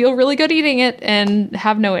would feel really good eating it and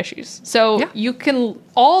have no issues. So you can,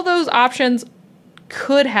 all those options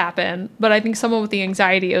could happen, but I think someone with the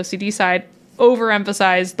anxiety OCD side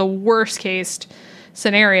overemphasize the worst case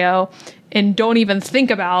scenario and don't even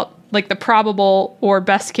think about like the probable or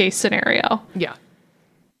best case scenario. Yeah.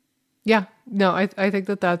 Yeah. No, I think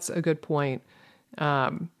that's a good point.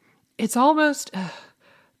 It's almost,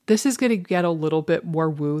 this is going to get a little bit more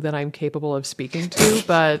woo than I'm capable of speaking to,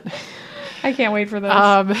 but I can't wait for this.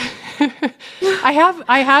 I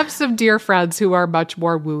have some dear friends who are much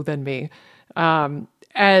more woo than me.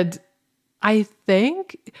 And I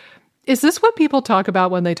think, is this what people talk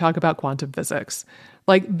about when they talk about quantum physics?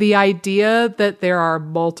 Like the idea that there are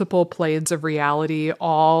multiple planes of reality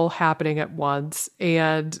all happening at once.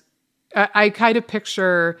 And I kind of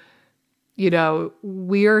picture,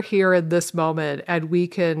 we're here in this moment and we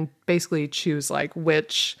can basically choose like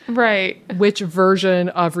which version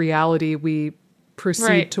of reality we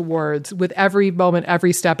proceed towards with every moment,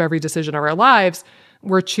 every step, every decision of our lives.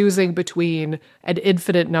 We're choosing between an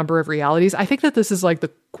infinite number of realities. I think that this is like the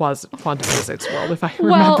quantum physics world, if I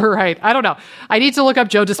remember right. I don't know. I need to look up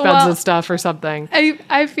Joe Dispenza's stuff or something.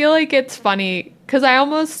 I feel like it's funny because I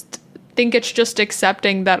almost think it's just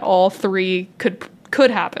accepting that all three could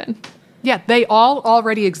happen. Yeah, they all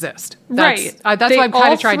already exist. That's what I'm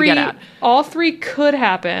kind of trying to get at. All three could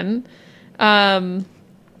happen. In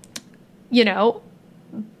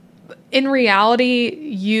reality,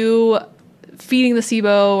 you feeding the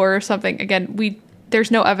SIBO or something, again,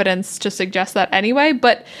 there's no evidence to suggest that anyway,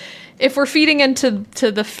 but if we're feeding into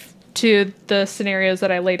the scenarios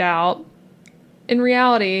that I laid out, in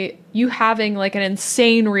reality, you having like an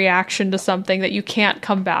insane reaction to something that you can't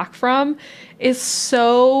come back from is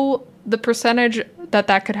so, the percentage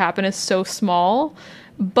that could happen is so small.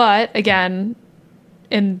 But again,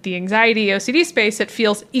 in the anxiety OCD space, it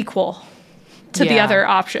feels equal to the other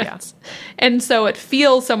options. Yeah. And so it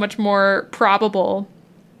feels so much more probable,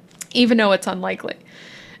 even though it's unlikely.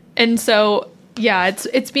 And so, yeah,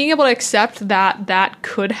 it's being able to accept that that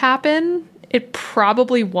could happen. It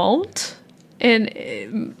probably won't.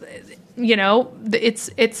 And, you know, it's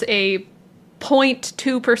a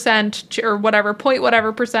 0.2% or whatever, point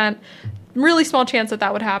whatever percent, really small chance that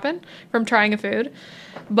that would happen from trying a food.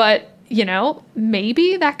 But, you know,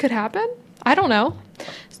 maybe that could happen. I don't know.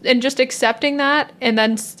 And just accepting that, and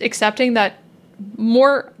then accepting that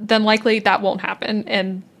more than likely that won't happen,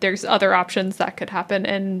 and there's other options that could happen,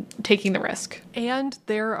 and taking the risk. And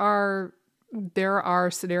there are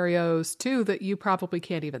scenarios too that you probably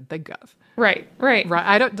can't even think of. Right.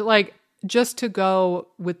 I don't like, just to go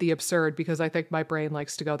with the absurd, because I think my brain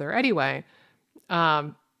likes to go there anyway.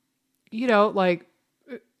 You know, like,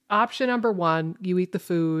 option number one, you eat the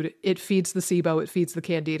food, it feeds the SIBO, it feeds the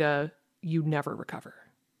candida, you never recover.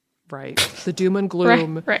 Right? The doom and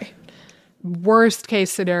gloom. Right. Worst case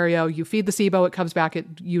scenario, you feed the SIBO, it comes back,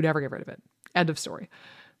 you never get rid of it. End of story.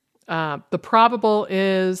 The probable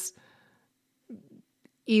is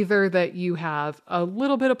either that you have a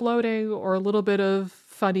little bit of bloating or a little bit of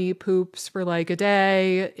funny poops for like a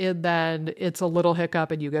day, and then it's a little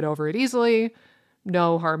hiccup and you get over it easily.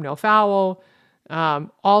 No harm, no foul.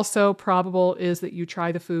 Also probable is that you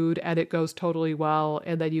try the food and it goes totally well,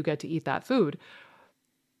 and then you get to eat that food.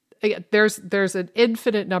 Again, there's an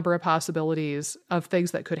infinite number of possibilities of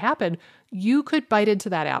things that could happen. You could bite into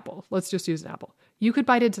that apple. Let's just use an apple. You could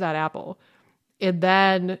bite into that apple, and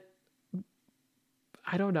then,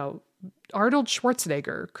 I don't know, Arnold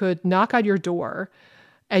Schwarzenegger could knock on your door,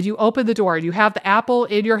 and you open the door and you have the apple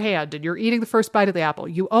in your hand and you're eating the first bite of the apple.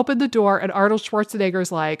 You open the door and Arnold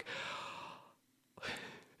Schwarzenegger's like,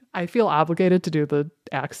 I feel obligated to do the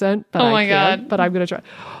accent, but I can't, but I'm going to try.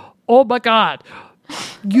 Oh my God.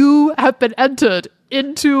 You have been entered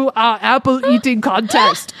into our apple eating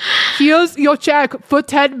contest. Here's your check for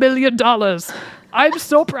 $10 million. I'm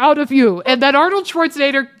so proud of you. And then Arnold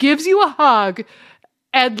Schwarzenegger gives you a hug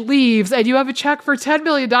and leaves, and you have a check for $10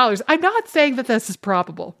 million. I'm not saying that this is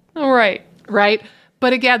probable. Right.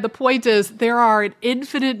 But again, the point is there are an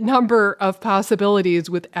infinite number of possibilities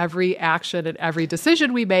with every action and every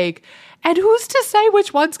decision we make. And who's to say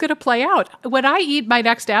which one's going to play out? When I eat my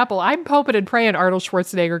next apple, I'm hoping and praying Arnold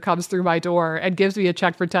Schwarzenegger comes through my door and gives me a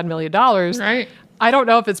check for $10 million. Right. I don't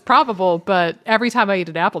know if it's probable, but every time I eat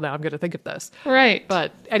an apple now, I'm going to think of this. Right.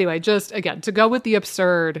 But anyway, just again, to go with the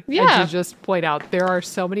absurd and to just point out there are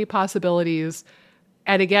so many possibilities.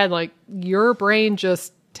 And again, like, your brain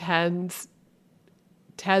just tends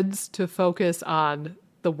to focus on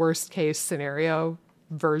the worst case scenario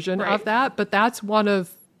version of that. But that's one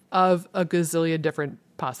of a gazillion different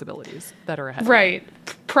possibilities that are ahead. Right.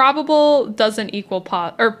 Probable doesn't equal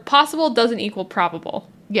possible doesn't equal probable.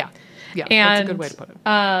 Yeah. Yeah. And, that's a good way to put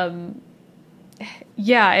it.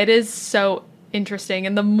 Yeah, it is so interesting.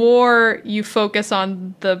 And the more you focus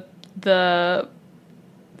on the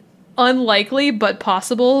unlikely but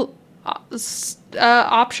possible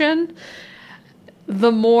option,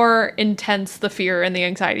 the more intense the fear and the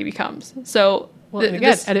anxiety becomes. So,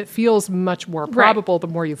 and it feels much more probable the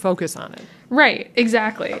more you focus on it. Right,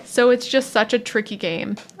 exactly. So it's just such a tricky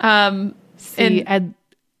game. And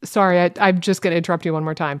sorry, I'm just going to interrupt you one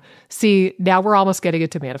more time. See, now we're almost getting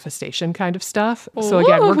into manifestation kind of stuff. So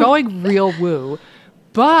again, we're going real woo.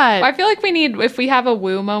 But I feel like if we have a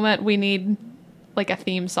woo moment, we need like a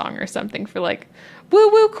theme song or something for like woo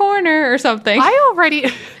woo corner or something. I already...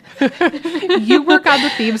 You work on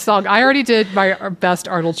the theme song. I already did my best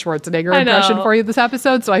Arnold Schwarzenegger impression for you this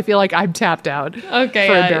episode, so I feel like I'm tapped out. Okay,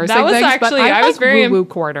 for embarrassing that was things, actually I was very woo-woo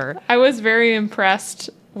corner. I was very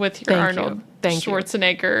impressed with your Thank Arnold you.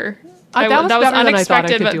 Schwarzenegger. That was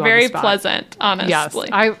unexpected, but very pleasant. Honestly,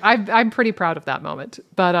 yes, I'm pretty proud of that moment.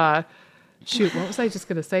 But shoot, what was I just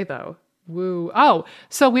going to say though? Woo. Oh,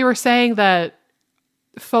 so we were saying that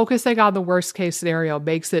focusing on the worst case scenario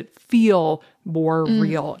makes it feel more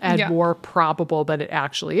real and more probable than it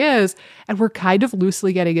actually is. And we're kind of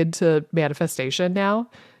loosely getting into manifestation now.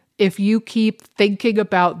 If you keep thinking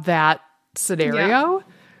about that scenario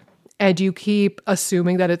and you keep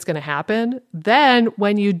assuming that it's going to happen, then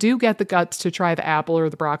when you do get the guts to try the apple or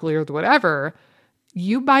the broccoli or the whatever,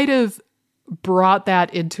 you might have brought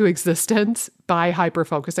that into existence by hyper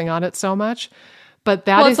focusing on it so much. But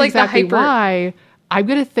that is exactly why I'm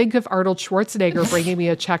going to think of Arnold Schwarzenegger bringing me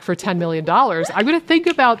a check for $10 million. I'm going to think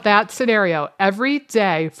about that scenario every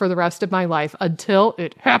day for the rest of my life until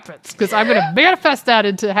it happens, because I'm going to manifest that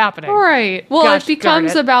into happening. Right. Well, Gosh, it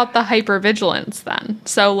becomes about the hypervigilance then.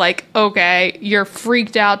 So like, okay, you're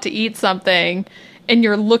freaked out to eat something and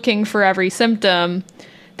you're looking for every symptom.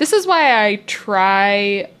 This is why I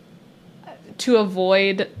try to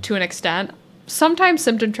avoid, to an extent. Sometimes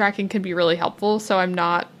symptom tracking can be really helpful, so I'm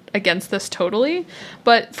not against this totally.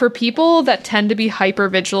 But for people that tend to be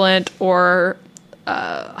hypervigilant or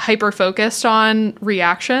hyper-focused on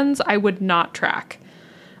reactions, I would not track.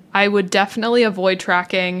 I would definitely avoid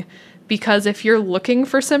tracking, because if you're looking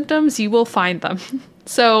for symptoms, you will find them.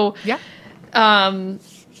 So,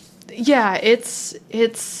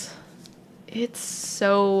 it's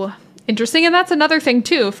so interesting. And that's another thing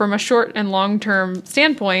too, from a short and long-term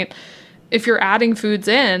standpoint. If you're adding foods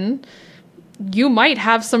in, you might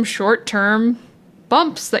have some short-term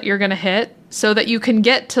bumps that you're going to hit so that you can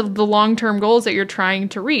get to the long-term goals that you're trying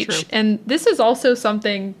to reach. True. And this is also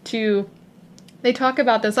something too, they talk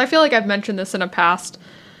about this. I feel like I've mentioned this in a past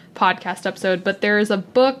podcast episode, but there is a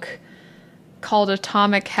book called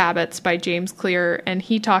Atomic Habits by James Clear, and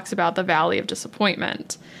he talks about the Valley of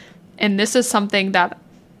Disappointment. And this is something that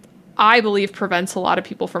I believe prevents a lot of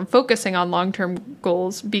people from focusing on long-term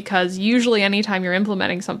goals, because usually anytime you're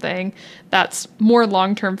implementing something that's more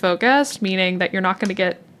long-term focused, meaning that you're not going to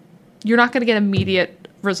get immediate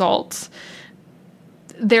results,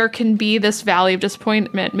 there can be this valley of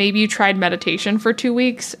disappointment. Maybe you tried meditation for 2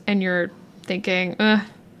 weeks and you're thinking,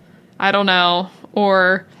 I don't know.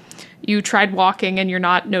 Or you tried walking and you're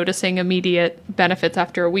not noticing immediate benefits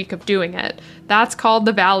after a week of doing it. That's called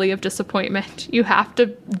the valley of disappointment. You have to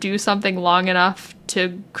do something long enough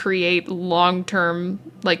to create long-term,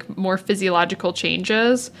 like more physiological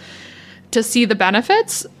changes to see the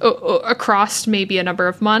benefits across maybe a number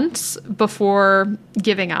of months before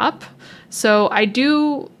giving up. So I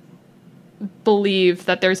do believe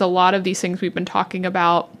that there's a lot of these things we've been talking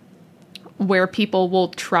about where people will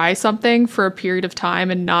try something for a period of time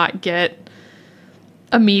and not get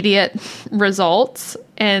immediate results,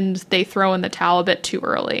 and they throw in the towel a bit too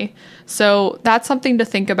early. So that's something to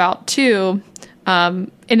think about too.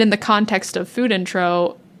 And in the context of Food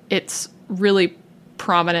Intro, it's really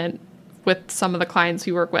prominent with some of the clients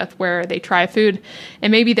we work with where they try food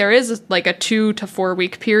and maybe there is like a 2 to 4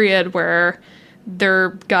 week period where their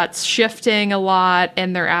gut's shifting a lot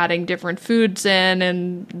and they're adding different foods in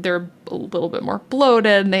and they're a little bit more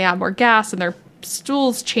bloated and they have more gas and their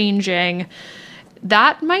stool's changing.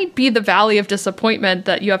 That might be the valley of disappointment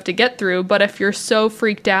that you have to get through. But if you're so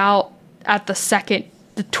freaked out at the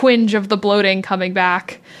twinge of the bloating coming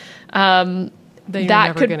back, then you're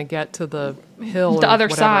never going to get to the hill, the other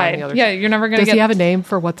side. You're never going to get. Does he have a name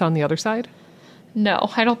for what's on the other side? No,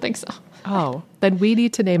 I don't think so. Oh, then we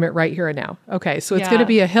need to name it right here and now. Okay, so it's going to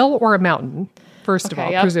be a hill or a mountain, first of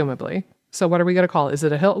all, presumably. So what are we going to call it? Is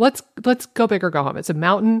it a hill? Let's go big or go home. It's a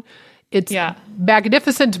mountain. It's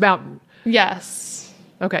Magnificent Mountain. Yes.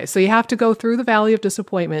 Okay, so you have to go through the Valley of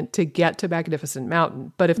Disappointment to get to Magnificent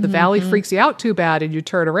Mountain. But if the valley freaks you out too bad and you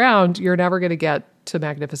turn around, you're never going to get to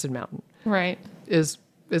Magnificent Mountain. Right. Is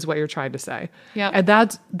what you're trying to say. Yeah. And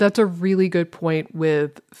that's a really good point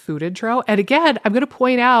with Food Intro. And again, I'm going to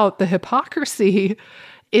point out the hypocrisy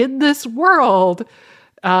in this world.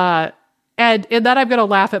 And in that I'm going to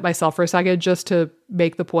laugh at myself for a second just to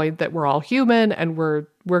make the point that we're all human and we're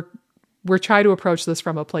trying to approach this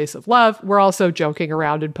from a place of love. We're also joking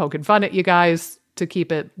around and poking fun at you guys to keep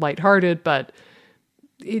it lighthearted, but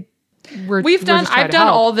I've done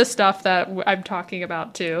all this stuff that I'm talking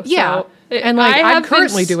about too. Yeah. So and I'm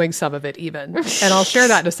currently doing some of it even, and I'll share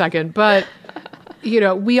that in a second. But,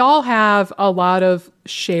 we all have a lot of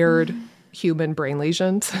shared human brain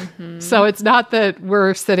lesions. So it's not that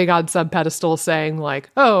we're sitting on some pedestal saying like,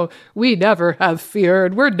 oh, we never have fear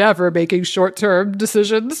and we're never making short-term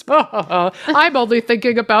decisions. I'm only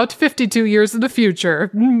thinking about 52 years in the future.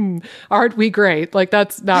 Aren't we great? Like,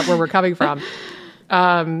 that's not where we're coming from.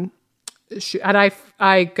 And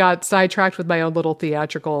I got sidetracked with my own little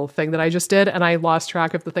theatrical thing that I just did, and I lost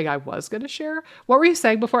track of the thing I was going to share. What were you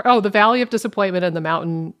saying before? Oh, the Valley of Disappointment and the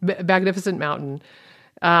mountain, Magnificent Mountain.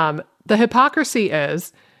 The hypocrisy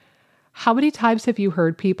is, how many times have you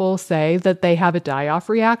heard people say that they have a die-off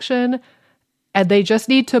reaction and they just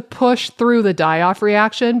need to push through the die-off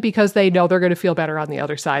reaction because they know they're going to feel better on the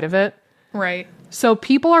other side of it? Right. So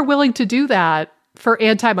people are willing to do that. For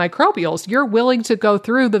antimicrobials, you're willing to go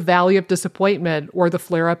through the valley of disappointment or the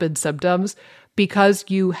flare-up in symptoms because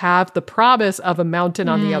you have the promise of a mountain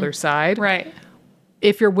on the other side. Right.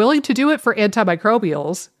 If you're willing to do it for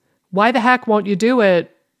antimicrobials, why the heck won't you do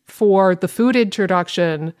it for the food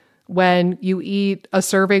introduction when you eat a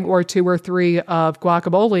serving or 2 or 3 of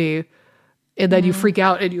guacamole and then you freak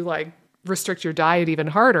out and you like restrict your diet even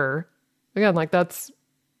harder? Again, like that's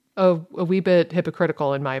a wee bit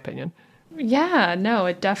hypocritical in my opinion. Yeah, no,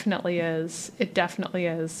 it definitely is. It definitely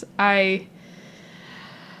is. I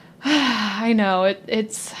know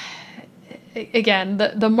it's again,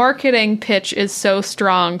 the marketing pitch is so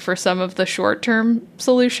strong for some of the short-term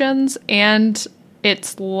solutions, and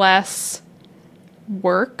it's less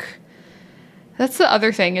work. That's the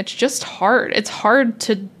other thing. It's just hard. It's hard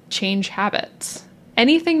to change habits.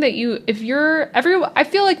 Anything that I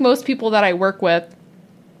feel like most people that I work with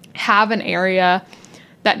have an area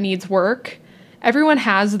that needs work. Everyone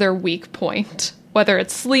has their weak point, whether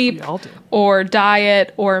it's sleep or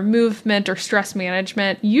diet or movement or stress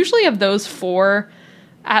management. Usually of those 4,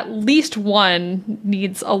 at least one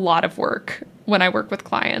needs a lot of work when I work with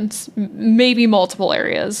clients, maybe multiple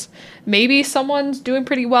areas. Maybe someone's doing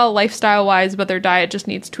pretty well lifestyle-wise, but their diet just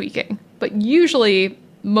needs tweaking. But usually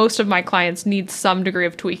most of my clients need some degree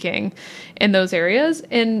of tweaking in those areas,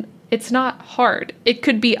 and it's not hard. It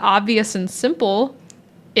could be obvious and simple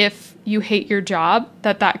if you hate your job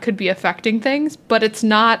that could be affecting things, but it's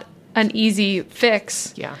not an easy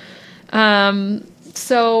fix. Yeah.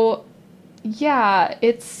 So yeah,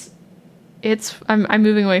 I'm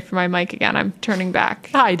moving away from my mic again. I'm turning back.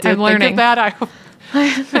 I did I'm learning. think of that.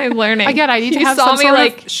 I'm learning. Again, I need to have some sort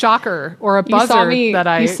of shocker or a buzzer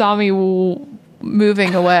You saw me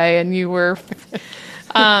moving away and you were...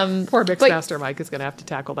 Poor Mixmaster Mike is going to have to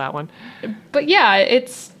tackle that one. But yeah,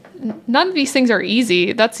 none of these things are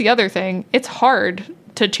easy. That's the other thing. It's hard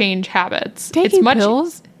to change habits. Taking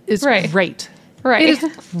pills is great. Right. It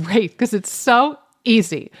is great because it's so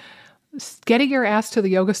easy. Getting your ass to the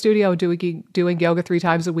yoga studio, doing yoga 3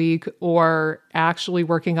 times a week, or actually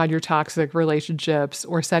working on your toxic relationships,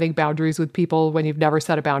 or setting boundaries with people when you've never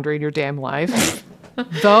set a boundary in your damn life.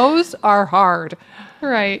 Those are hard.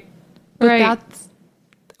 Right. But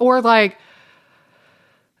or like,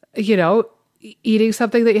 eating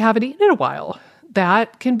something that you haven't eaten in a while.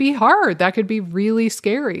 That can be hard. That could be really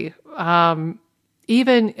scary.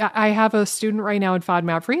 Even I have a student right now in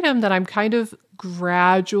FODMAP Freedom that I'm kind of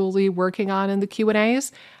gradually working on in the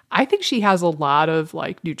Q&As. I think she has a lot of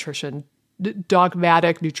like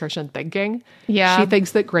dogmatic nutrition thinking. Yeah. She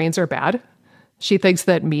thinks that grains are bad. She thinks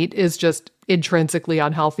that meat is just intrinsically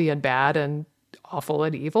unhealthy and bad and awful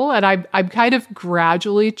and evil. And I'm kind of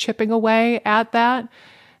gradually chipping away at that.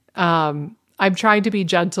 I'm trying to be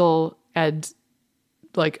gentle and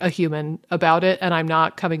like a human about it. And I'm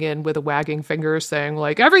not coming in with a wagging finger saying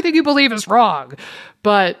like, everything you believe is wrong.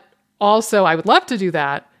 But also I would love to do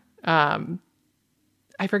that.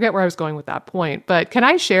 I forget where I was going with that point, but can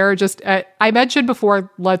I share I mentioned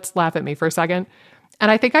before, let's laugh at me for a second.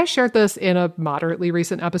 And I think I shared this in a moderately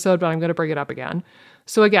recent episode, but I'm going to bring it up again.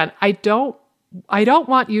 So again, I don't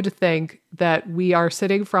want you to think that we are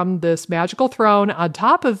sitting from this magical throne on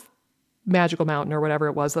top of Magical Mountain or whatever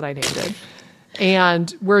it was that I named it.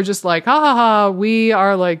 And we're just like, we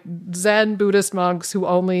are like Zen Buddhist monks who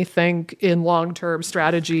only think in long-term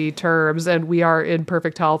strategy terms, and we are in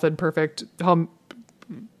perfect health and perfect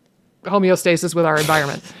homeostasis with our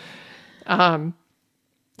environment.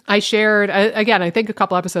 I shared, again, I think a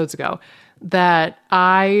couple episodes ago, that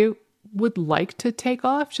I would like to take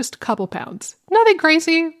off just a couple pounds. Nothing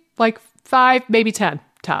crazy, like 5, maybe 10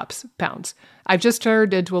 tops pounds. I've just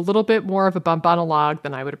turned into a little bit more of a bump on a log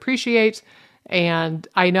than I would appreciate. And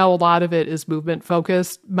I know a lot of it is movement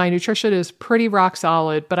focused. My nutrition is pretty rock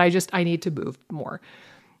solid, but I need to move more.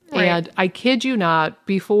 Right. And I kid you not,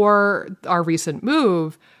 before our recent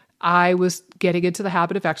move, I was getting into the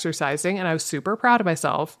habit of exercising and I was super proud of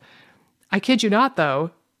myself. I kid you not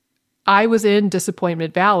though, I was in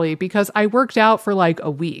disappointment valley because I worked out for like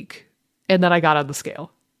a week and then I got on the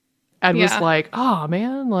scale and was like, oh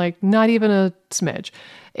man, like not even a smidge.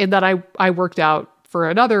 And then I worked out for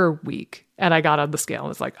another week and I got on the scale and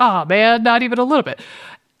was like, oh man, not even a little bit.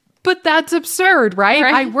 But that's absurd, right?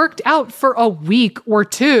 I worked out for a week or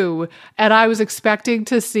 2 and I was expecting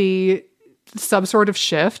to see some sort of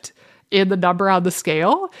shift in the number on the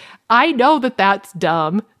scale. I know that that's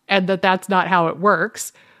dumb and that that's not how it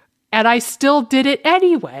works. And I still did it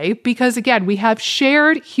anyway, because again, we have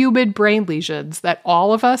shared human brain lesions that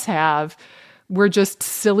all of us have. We're just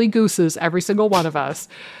silly gooses, every single one of us.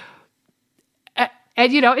 And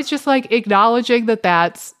it's just like acknowledging that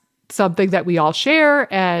that's something that we all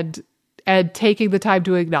share and taking the time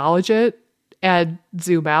to acknowledge it and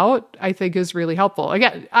zoom out, I think is really helpful.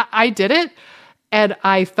 Again, I did it and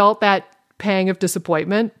I felt that pang of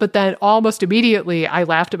disappointment. But then almost immediately I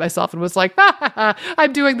laughed at myself and was like,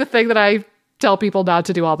 I'm doing the thing that I tell people not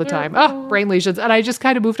to do all the time. Oh, brain lesions. And I just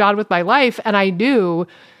kind of moved on with my life. And I knew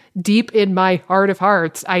deep in my heart of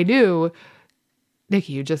hearts, I knew,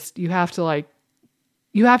 Nikki, you have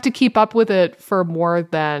to keep up with it for more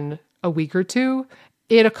than a week or two.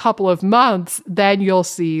 In a couple of months, then you'll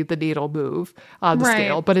see the needle move on the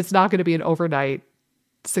scale. But it's not going to be an overnight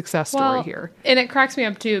success story here. And it cracks me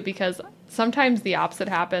up too, because sometimes the opposite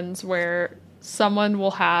happens where someone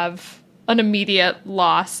will have an immediate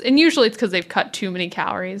loss. And usually it's because they've cut too many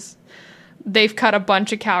calories. They've cut a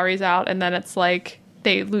bunch of calories out, and then it's like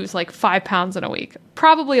they lose like 5 pounds in a week.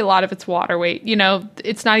 Probably a lot of it's water weight.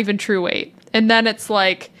 It's not even true weight. And then it's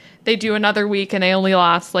like they do another week and they only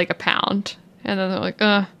lost like a pound. And then they're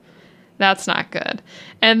like, that's not good.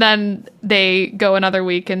 And then they go another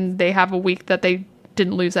week and they have a week that they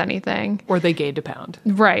didn't lose anything. Or they gained a pound.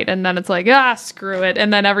 Right. And then it's like, screw it.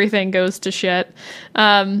 And then everything goes to shit.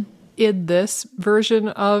 In this version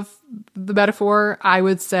of the metaphor, I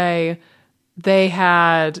would say they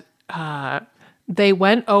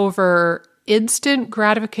went over instant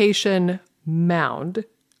gratification mound.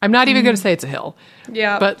 I'm not even going to say it's a hill.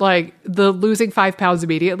 Yeah. But like the losing 5 pounds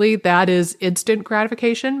immediately, that is instant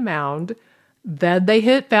gratification mound. Then they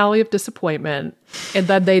hit Valley of Disappointment, and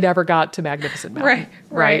then they never got to Magnificent Mountain.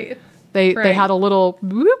 Right. They had a little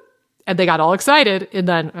whoop, and they got all excited, and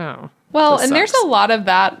then, Well, and there's a lot of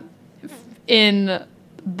that in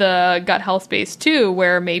the gut health space too,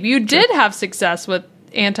 where maybe you did have success with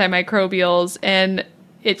antimicrobials, and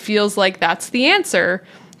it feels like that's the answer.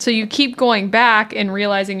 So you keep going back and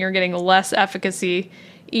realizing you're getting less efficacy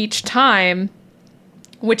each time,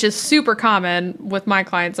 which is super common with my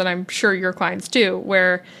clients, and I'm sure your clients too,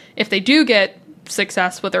 where if they do get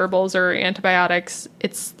success with herbals or antibiotics,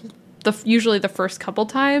 it's usually the first couple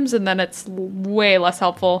times, and then it's way less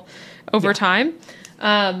helpful over time.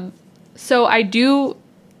 So I do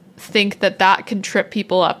think that can trip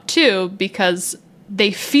people up too, because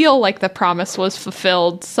they feel like the promise was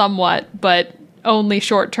fulfilled somewhat, but only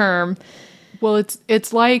short term. Well,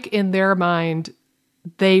 it's like in their mind,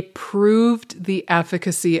 they proved the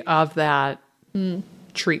efficacy of that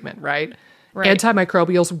treatment, right?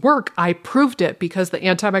 Antimicrobials work. I proved it because the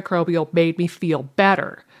antimicrobial made me feel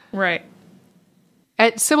better. Right.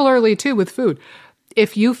 And similarly, too, with food.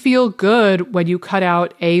 If you feel good when you cut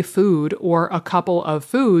out a food or a couple of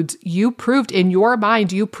foods, in your mind,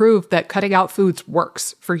 that cutting out foods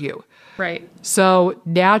works for you. Right. So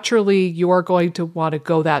naturally, you're going to want to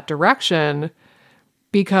go that direction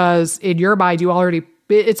because in your mind,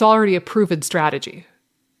 it's already a proven strategy,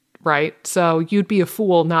 right? So you'd be a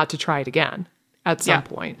fool not to try it again at some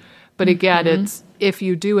point. But again, it's if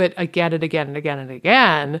you do it again and again and again and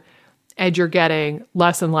again, and you're getting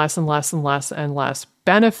less and less and less and less and less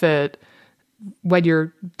benefit when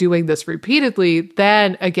you're doing this repeatedly,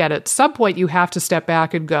 then again, at some point you have to step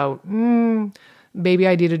back and go, maybe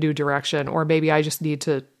I need a new direction, or maybe I just need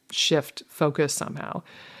to shift focus somehow.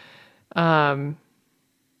 And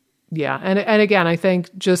again, I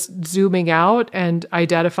think just zooming out and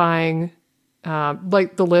identifying,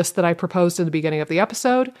 like the list that I proposed in the beginning of the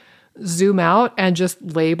episode, zoom out and just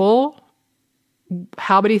label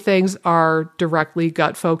how many things are directly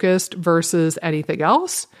gut focused versus anything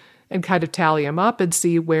else, and kind of tally them up and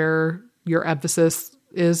see where your emphasis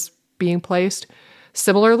is being placed.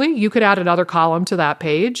 Similarly, you could add another column to that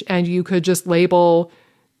page and you could just label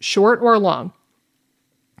short or long,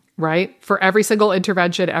 right? For every single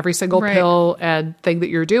intervention, every single pill and thing that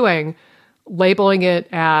you're doing, labeling it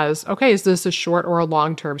as, okay, is this a short or a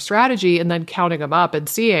long-term strategy? And then counting them up and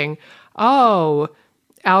seeing, out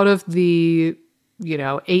of the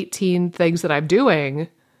 18 things that I'm doing,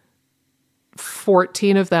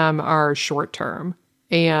 14 of them are short term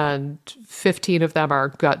and 15 of them are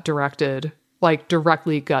gut directed, like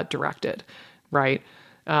directly gut directed. Right.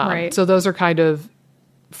 So those are kind of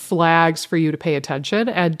flags for you to pay attention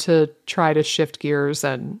and to try to shift gears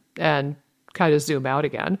and kind of zoom out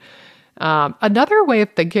again. Another way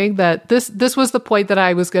of thinking that this was the point that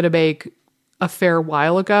I was going to make a fair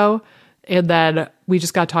while ago, and then we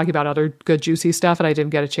just got talking about other good juicy stuff and I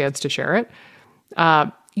didn't get a chance to share it.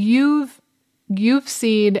 You've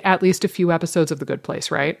seen at least a few episodes of The Good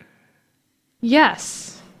Place, right?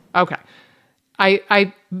 Yes. Okay.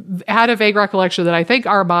 I had a vague recollection that I think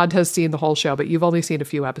Armand has seen the whole show, but you've only seen a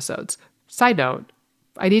few episodes. Side note,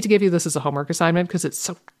 I need to give you this as a homework assignment because it's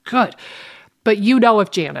so good. But you know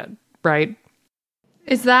of Janet, right?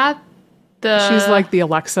 Is that She's like the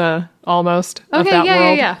Alexa almost of that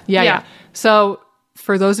world. Yeah. So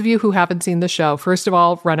for those of you who haven't seen the show, first of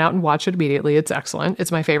all, run out and watch it immediately. It's excellent.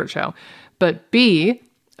 It's my favorite show. But B,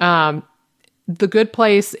 the good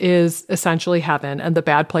place is essentially heaven and the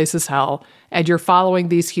bad place is hell. And you're following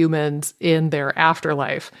these humans in their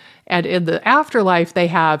afterlife. And in the afterlife, they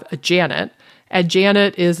have a Janet. And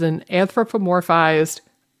Janet is an anthropomorphized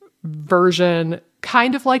version,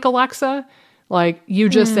 kind of like Alexa. Like you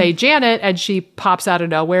just say Janet and she pops out of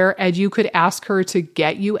nowhere, and you could ask her to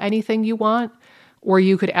get you anything you want, or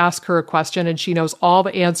you could ask her a question and she knows all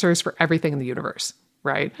the answers for everything in the universe,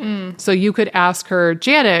 right? So you could ask her,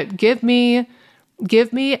 Janet, give me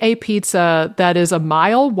a pizza that is a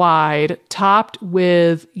mile wide, topped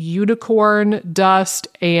with unicorn dust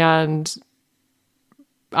and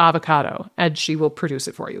avocado, and she will produce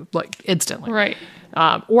it for you like instantly. Right.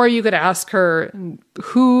 Or you could ask her,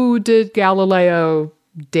 who did Galileo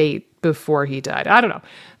date before he died? I don't know.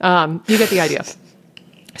 You get the idea.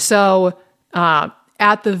 So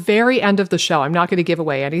at the very end of the show, I'm not going to give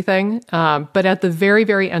away anything, but at the very,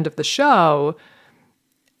 very end of the show,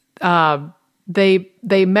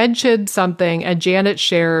 they mentioned something, and Janet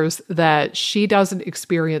shares that she doesn't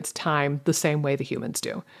experience time the same way the humans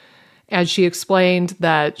do. And she explained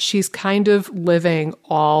that she's kind of living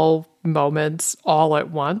all moments all at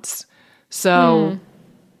once. So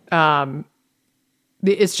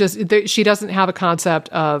it's just, she doesn't have a concept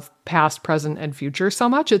of past, present, and future so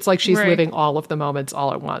much. It's like she's living all of the moments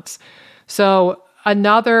all at once. So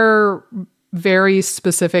another very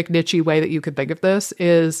specific niche-y way that you could think of this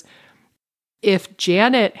is if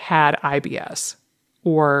Janet had IBS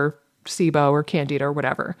or SIBO or Candida or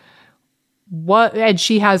whatever, and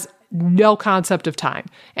she has no concept of time,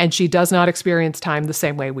 and she does not experience time the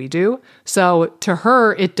same way we do. So to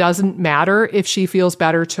her, it doesn't matter if she feels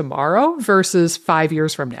better tomorrow versus 5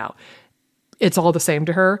 years from now. It's all the same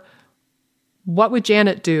to her. What would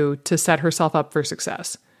Janet do to set herself up for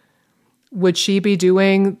success? Would she be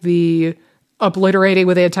doing the obliterating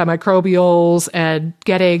with antimicrobials and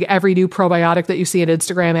getting every new probiotic that you see an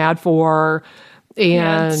Instagram ad for?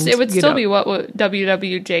 And it would still be what would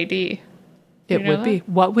WWJD. It would be.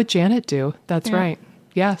 What would Janet do? That's right.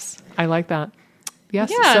 Yes. I like that. Yes.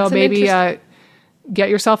 Yeah, so maybe get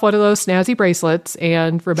yourself one of those snazzy bracelets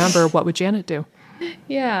and remember, what would Janet do?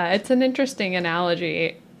 Yeah, it's an interesting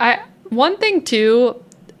analogy. One thing too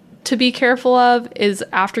to be careful of is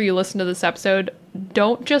after you listen to this episode,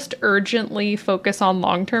 don't just urgently focus on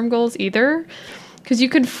long-term goals either, because you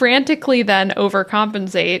can frantically then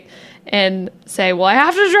overcompensate and say, well, I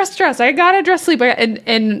have to address stress. I got to address sleep.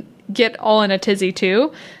 And get all in a tizzy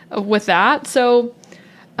too with that. So,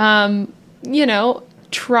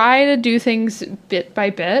 try to do things bit by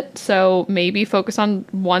bit. So maybe focus on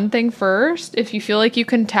one thing first. If you feel like you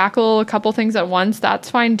can tackle a couple things at once, that's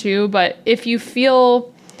fine too. But if you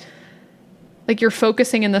feel like you're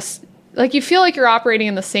focusing in this, like you feel like you're operating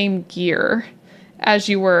in the same gear as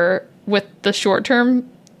you were with the short-term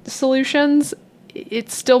solutions,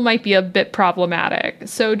 it still might be a bit problematic.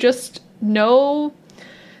 So just know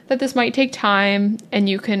that this might take time, and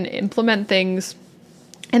you can implement things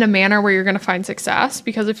in a manner where you're going to find success,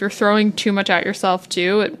 because if you're throwing too much at yourself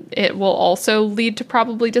too, it will also lead to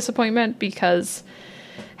probably disappointment, because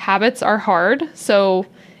habits are hard. So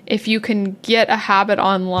if you can get a habit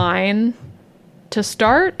online to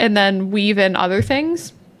start and then weave in other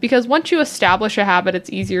things, because once you establish a habit, it's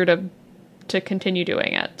easier to continue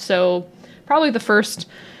doing it. So probably the first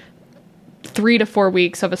 3 to 4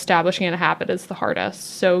 weeks of establishing a habit is the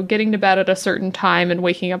hardest. So getting to bed at a certain time and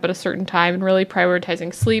waking up at a certain time and really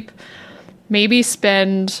prioritizing sleep. Maybe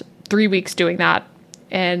spend 3 weeks doing that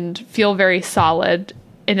and feel very solid.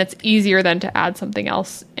 And it's easier then to add something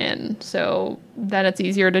else in. So then it's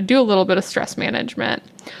easier to do a little bit of stress management.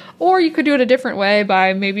 Or you could do it a different way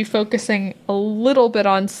by maybe focusing a little bit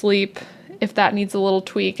on sleep if that needs a little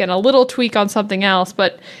tweak, and a little tweak on something else.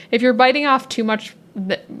 But if you're biting off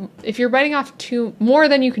more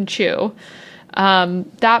than you can chew,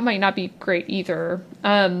 that might not be great either.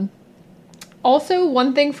 Also,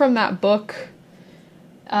 one thing from that book,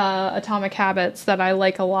 Atomic Habits, that I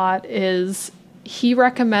like a lot is he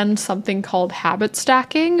recommends something called habit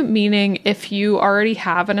stacking, meaning if you already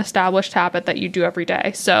have an established habit that you do every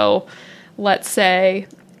day. So let's say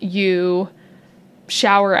you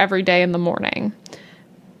shower every day in the morning.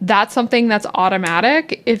 That's something that's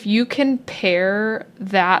automatic. If you can pair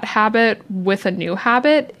that habit with a new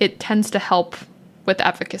habit, it tends to help with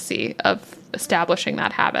efficacy of establishing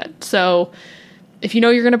that habit. So if you know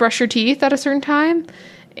you're going to brush your teeth at a certain time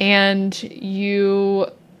and you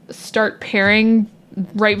start pairing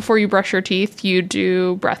right before you brush your teeth, you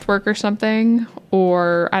do breath work or something,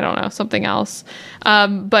 or I don't know, something else.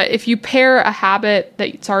 But if you pair a habit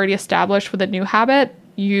that's already established with a new habit,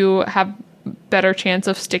 you have better chance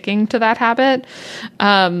of sticking to that habit.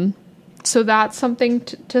 So that's something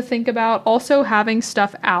to think about. Also having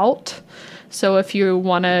stuff out. So if you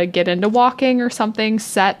want to get into walking or something,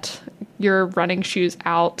 set your running shoes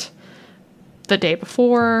out the day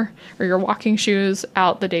before, or your walking shoes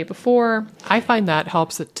out the day before. I find that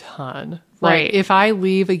helps a ton. Right. Like if I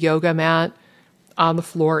leave a yoga mat on the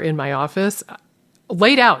floor in my office,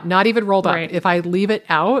 laid out, not even rolled up. Right. If I leave it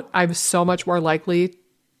out, I'm so much more likely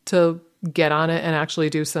to get on it and actually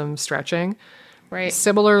do some stretching. Right.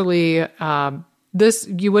 Similarly, this,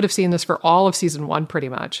 you would have seen this for all of season 1 pretty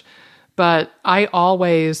much, but I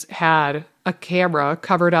always had a camera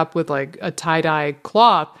covered up with like a tie-dye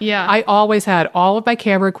cloth. Yeah. I always had all of my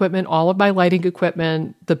camera equipment, all of my lighting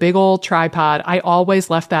equipment, the big old tripod. I always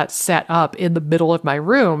left that set up in the middle of my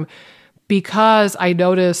room because I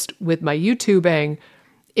noticed with my YouTubing,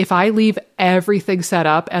 if I leave everything set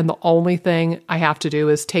up and the only thing I have to do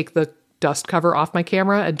is take the dust cover off my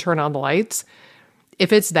camera and turn on the lights,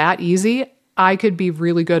 if it's that easy, I could be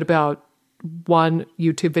really good about one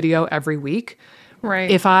YouTube video every week.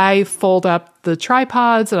 Right. If I fold up the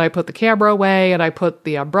tripods and I put the camera away and I put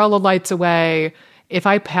the umbrella lights away, if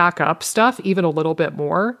I pack up stuff even a little bit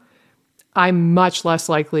more, I'm much less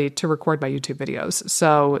likely to record my YouTube videos.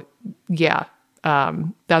 So yeah,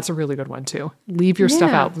 that's a really good one too. Leave your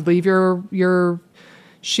stuff out. Leave your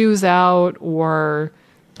shoes out, or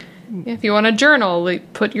if you want to journal,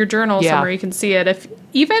 like, put your journal somewhere you can see it. If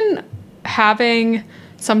even having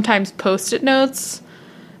sometimes Post-it notes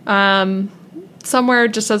somewhere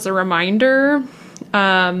just as a reminder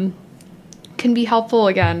can be helpful.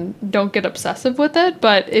 Again, don't get obsessive with it,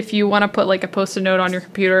 but if you want to put like a Post-it note on your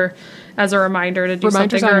computer as a reminder to do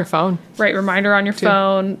reminders something, on your phone, right? Reminder on your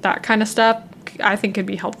phone, that kind of stuff, I think could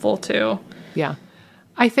be helpful too. Yeah.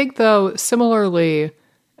 I think though, similarly,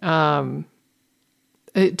 to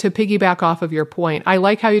piggyback off of your point, I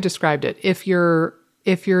like how you described it. If you're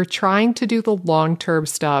trying to do the long-term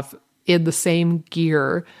stuff in the same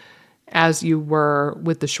gear as you were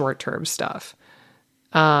with the short-term stuff,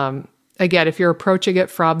 again, if you're approaching it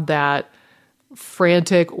from that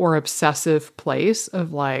frantic or obsessive place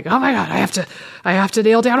of like, oh my God, I have to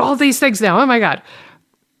nail down all these things now. Oh my God.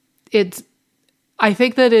 I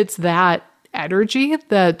think that it's that energy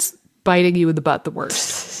that's biting you in the butt the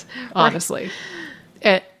worst, honestly.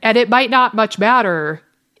 Right. And it might not much matter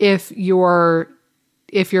if you're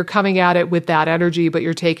coming at it with that energy, but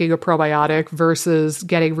you're taking a probiotic versus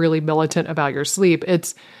getting really militant about your sleep.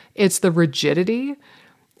 It's the rigidity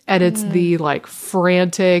and it's the like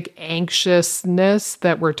frantic anxiousness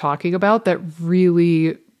that we're talking about that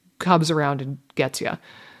really comes around and gets you.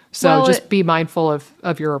 So just be mindful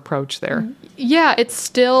of your approach there. Yeah, it's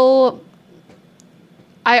still,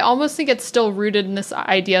 I almost think it's still rooted in this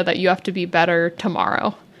idea that you have to be better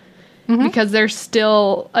tomorrow, because there's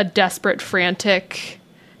still a desperate, frantic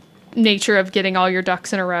nature of getting all your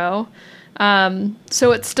ducks in a row.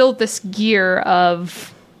 So it's still this gear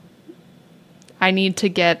of, I need to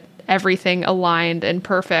get everything aligned and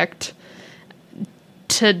perfect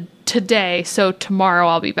today, so tomorrow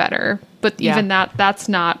I'll be better. But even that's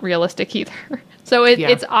not realistic either. So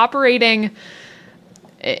it's operating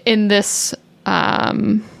in this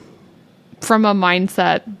from a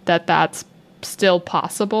mindset that's still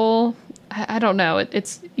possible. I don't know.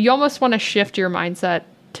 It's you almost want to shift your mindset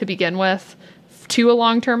to begin with to a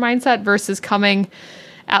long-term mindset versus coming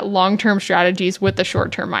at long-term strategies with the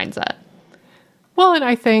short-term mindset. Well, and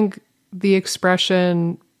I think the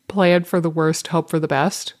expression plan for the worst, hope for the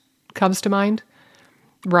best comes to mind,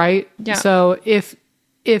 right? Yeah. So if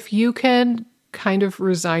you can kind of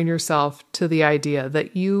resign yourself to the idea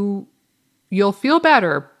that you'll feel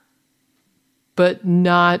better, but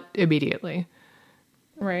not immediately.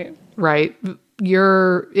 Right. Right.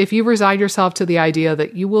 If you resign yourself to the idea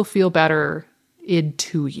that you will feel better in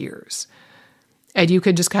 2 years, and you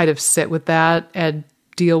can just kind of sit with that and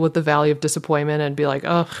deal with the valley of disappointment and be like,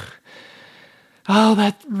 oh,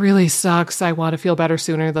 that really sucks. I want to feel better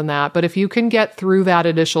sooner than that. But if you can get through that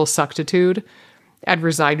initial suctitude and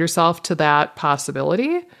resign yourself to that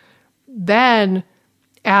possibility, then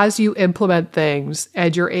as you implement things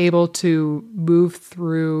and you're able to move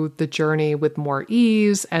through the journey with more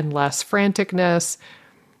ease and less franticness,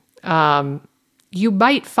 you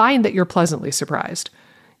might find that you're pleasantly surprised.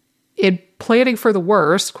 In planning for the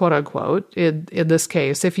worst, quote unquote, in this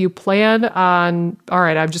case, if you plan on, all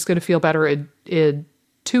right, I'm just going to feel better in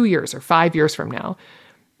 2 years or 5 years from now,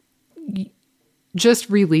 just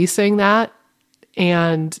releasing that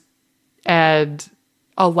and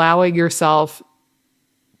allowing yourself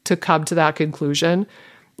to come to that conclusion,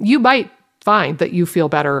 you might find that you feel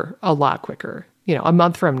better a lot quicker, a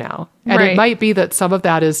month from now. And Right. it might be that some of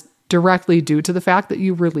that is directly due to the fact that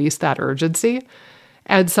you release that urgency.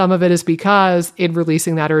 And some of it is because in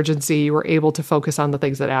releasing that urgency, you were able to focus on the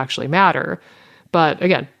things that actually matter. But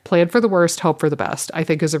again, plan for the worst, hope for the best, I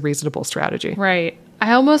think is a reasonable strategy. Right.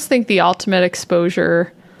 I almost think the ultimate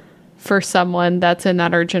exposure for someone that's in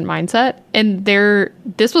that urgent mindset, and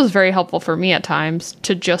this was very helpful for me at times,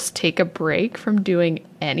 to just take a break from doing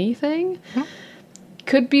anything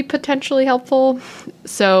could be potentially helpful.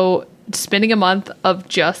 So spending a month of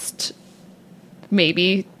just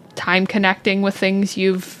maybe time connecting with things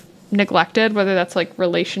you've neglected, whether that's like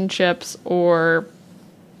relationships or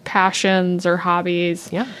passions or hobbies.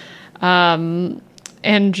 Yeah.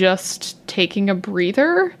 And just taking a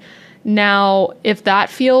breather. Now, if that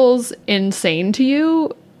feels insane to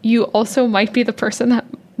you, you also might be the person that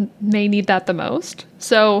may need that the most.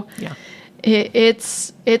 So Yeah.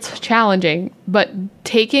 it's challenging, but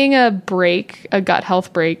taking a break, a gut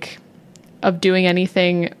health break of doing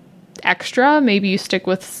anything extra, maybe you stick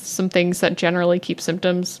with some things that generally keep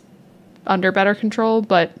symptoms under better control,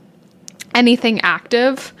 but anything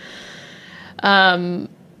active,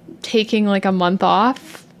 taking like a month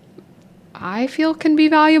off, I feel can be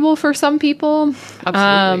valuable for some people.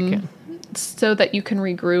 Absolutely can. So that you can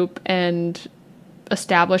regroup and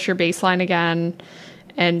establish your baseline again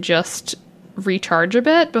and just recharge a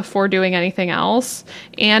bit before doing anything else.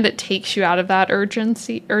 And it takes you out of that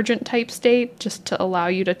urgent type state just to allow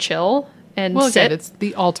you to chill and sit. Again, it's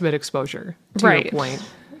the ultimate exposure, to Right. your point.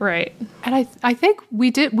 Right. And I think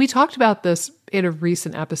we talked about this in a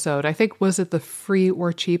recent episode. I think, was it the free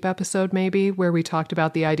or cheap episode maybe, where we talked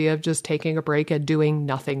about the idea of just taking a break and doing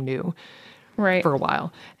nothing new Right. for a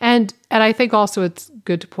while. And I think also it's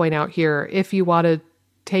good to point out here, if you want to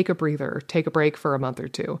take a breather, take a break for a month or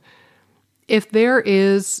two, if there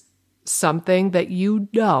is something that you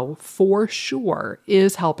know for sure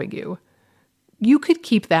is helping you, you could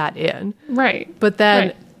keep that in. Right. But then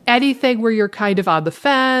Right. anything where you're kind of on the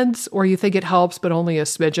fence or you think it helps but only a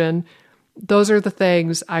smidgen, those are the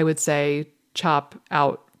things I would say chop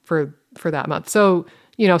out for that month. So,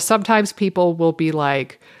 sometimes people will be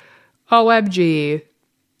like, OMG,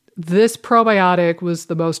 this probiotic was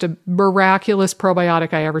the most miraculous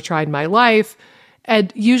probiotic I ever tried in my life.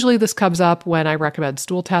 And usually this comes up when I recommend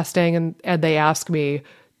stool testing and they ask me,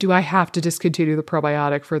 do I have to discontinue the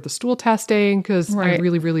probiotic for the stool testing? Because I Right.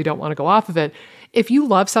 really, really don't want to go off of it. If you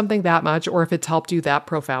love something that much, or if it's helped you that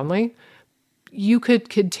profoundly, you could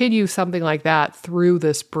continue something like that through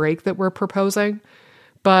this break that we're proposing.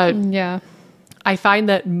 But Yeah. I find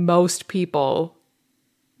that most people,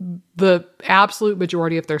 the absolute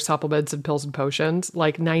majority of their supplements and pills and potions,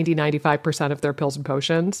 like 95% of their pills and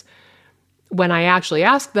potions, when I actually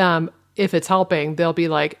ask them if it's helping, they'll be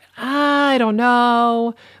like, I don't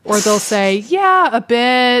know. Or they'll say, yeah, a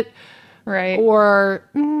bit. Right. Or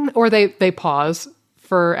they pause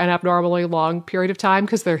for an abnormally long period of time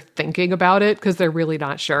because they're thinking about it because they're really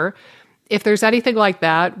not sure. If there's anything like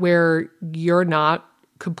that where you're not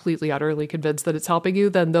completely, utterly convinced that it's helping you,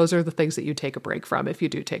 then those are the things that you take a break from if you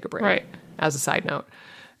do take a break, Right. as a side note.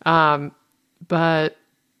 But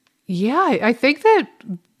yeah, I think that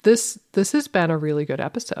this has been a really good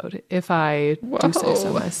episode, if I do say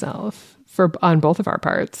so Whoa. myself, on both of our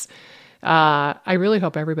parts. I really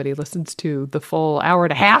hope everybody listens to the full hour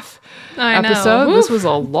and a half I know. episode. Woof. This was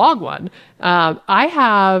a long one. I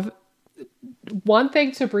have one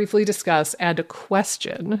thing to briefly discuss and a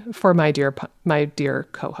question for my dear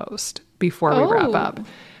co-host before we wrap Oh. up.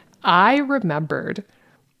 I remembered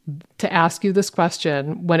to ask you this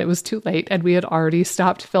question when it was too late and we had already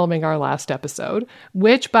stopped filming our last episode,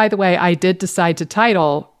 which, by the way, I did decide to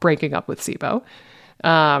title Breaking Up with SIBO.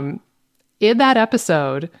 In that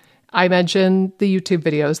episode, I mentioned the YouTube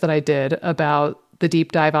videos that I did about the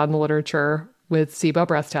deep dive on the literature with SIBO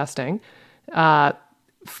breath testing.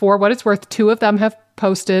 For what it's worth, 2 of them have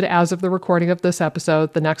posted as of the recording of this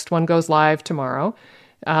episode. The next one goes live tomorrow.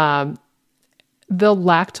 The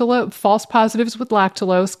false positives with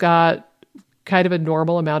lactulose got kind of a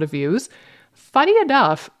normal amount of views. Funny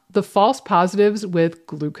enough, the false positives with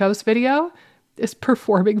glucose video is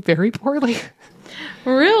performing very poorly.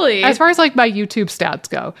 Really? As far as like my YouTube stats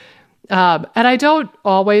go. And I don't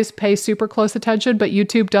always pay super close attention, but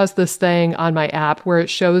YouTube does this thing on my app where it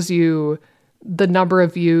shows you the number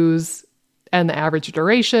of views and the average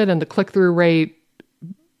duration and the click-through rate,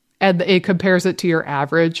 and it compares it to your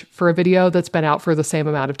average for a video that's been out for the same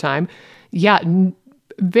amount of time. Yeah,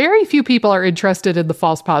 very few people are interested in the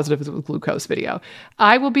false positives with glucose video.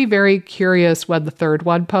 I will be very curious when the third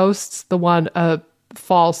one posts, the one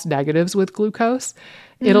false negatives with glucose.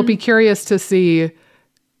 It'll be curious to see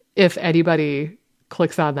if anybody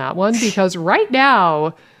clicks on that one, because right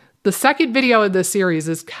now, the second video in this series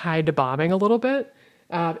is kind of bombing a little bit.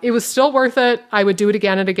 It was still worth it. I would do it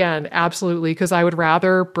again and again. Absolutely. Because I would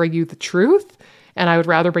rather bring you the truth, and I would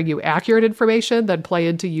rather bring you accurate information than play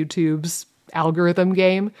into YouTube's algorithm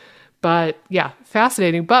game. But yeah,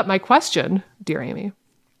 fascinating. But my question, dear Amy,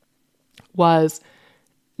 was,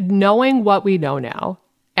 knowing what we know now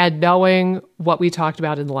and knowing what we talked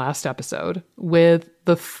about in the last episode with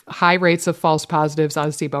the high rates of false positives on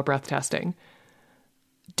SIBO breath testing,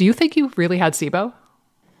 do you think you really had SIBO?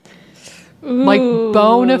 Ooh. Like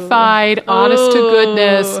bona fide, honest to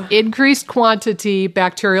goodness, increased quantity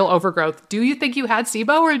bacterial overgrowth. Do you think you had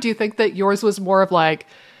SIBO, or do you think that yours was more of like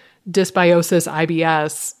dysbiosis,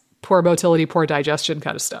 IBS, poor motility, poor digestion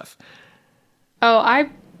kind of stuff? Oh, I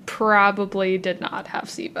probably did not have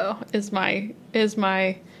SIBO is my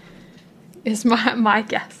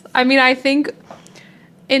guess. I mean, I think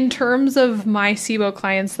in terms of my SIBO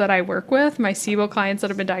clients that I work with, my SIBO clients that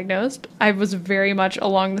have been diagnosed, I was very much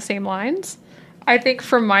along the same lines. I think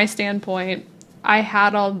from my standpoint, I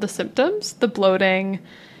had all the symptoms, the bloating,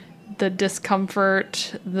 the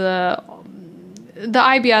discomfort, the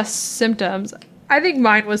IBS symptoms. I think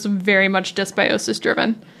mine was very much dysbiosis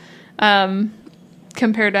driven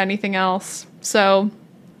compared to anything else. So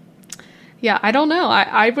yeah, I don't know.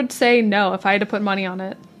 I would say no if I had to put money on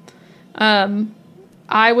it.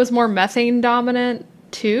 I was more methane dominant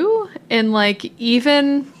too. And like,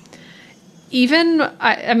 even,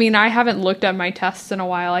 I mean, I haven't looked at my tests in a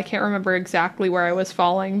while. I can't remember exactly where I was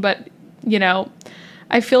falling, but you know,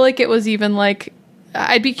 I feel like it was even like,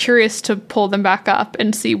 I'd be curious to pull them back up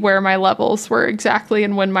and see where my levels were exactly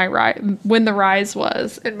and when the rise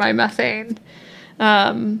was in my methane.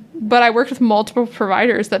 But I worked with multiple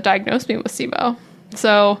providers that diagnosed me with SIBO.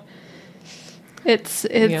 So it's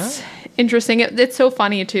interesting. It's so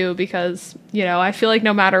funny too, because, you know, I feel like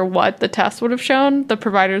no matter what the test would have shown, the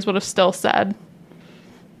providers would have still said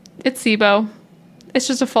it's SIBO. It's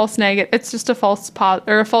just a false negative. It's just a false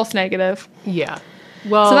a false negative. Yeah.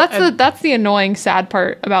 Well, so that's the annoying, sad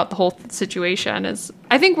part about the whole situation is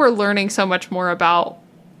I think we're learning so much more about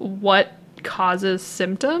what causes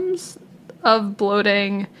symptoms of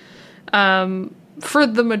bloating for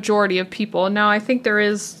the majority of people. Now, I think there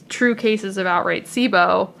is true cases of outright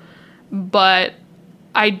SIBO, but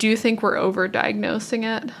I do think we're over-diagnosing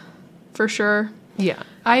it for sure. Yeah,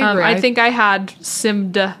 I agree. I think I had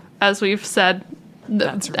SIMD, as we've said.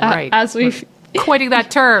 That's right. As we've coining that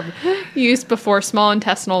term used before, small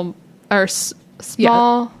intestinal or small.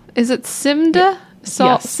 Yeah. Is it SIMD? Yeah.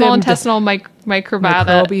 Small SIMD. Intestinal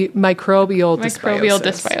microbial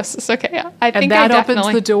dysbiosis. Okay, yeah. I think that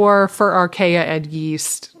opens the door for archaea and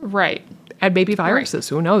yeast, right? And maybe viruses.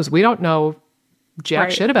 Right. Who knows? We don't know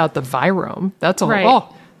jack shit about the virome. That's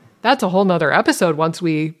a whole nother episode once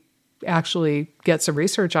we actually get some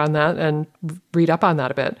research on that and read up on that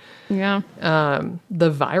a bit. Yeah.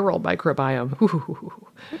 The viral microbiome.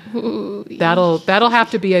 Ooh, that'll have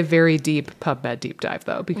to be a very deep PubMed deep dive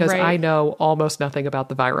though, because I know almost nothing about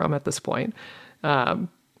the virome at this point.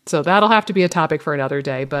 So that'll have to be a topic for another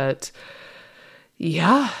day, but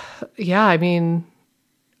yeah. I mean,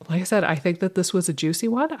 like I said, I think that this was a juicy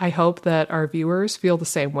one. I hope that our viewers feel the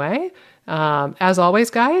same way. As always,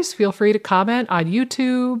 guys, feel free to comment on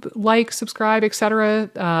YouTube, like, subscribe,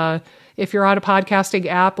 etc. If you're on a podcasting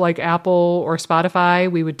app like Apple or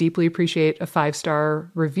Spotify, we would deeply appreciate a 5-star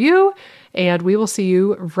review. And we will see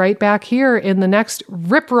you right back here in the next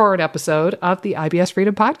rip-roaring episode of the IBS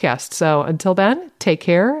Freedom Podcast. So until then, take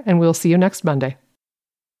care, and we'll see you next Monday.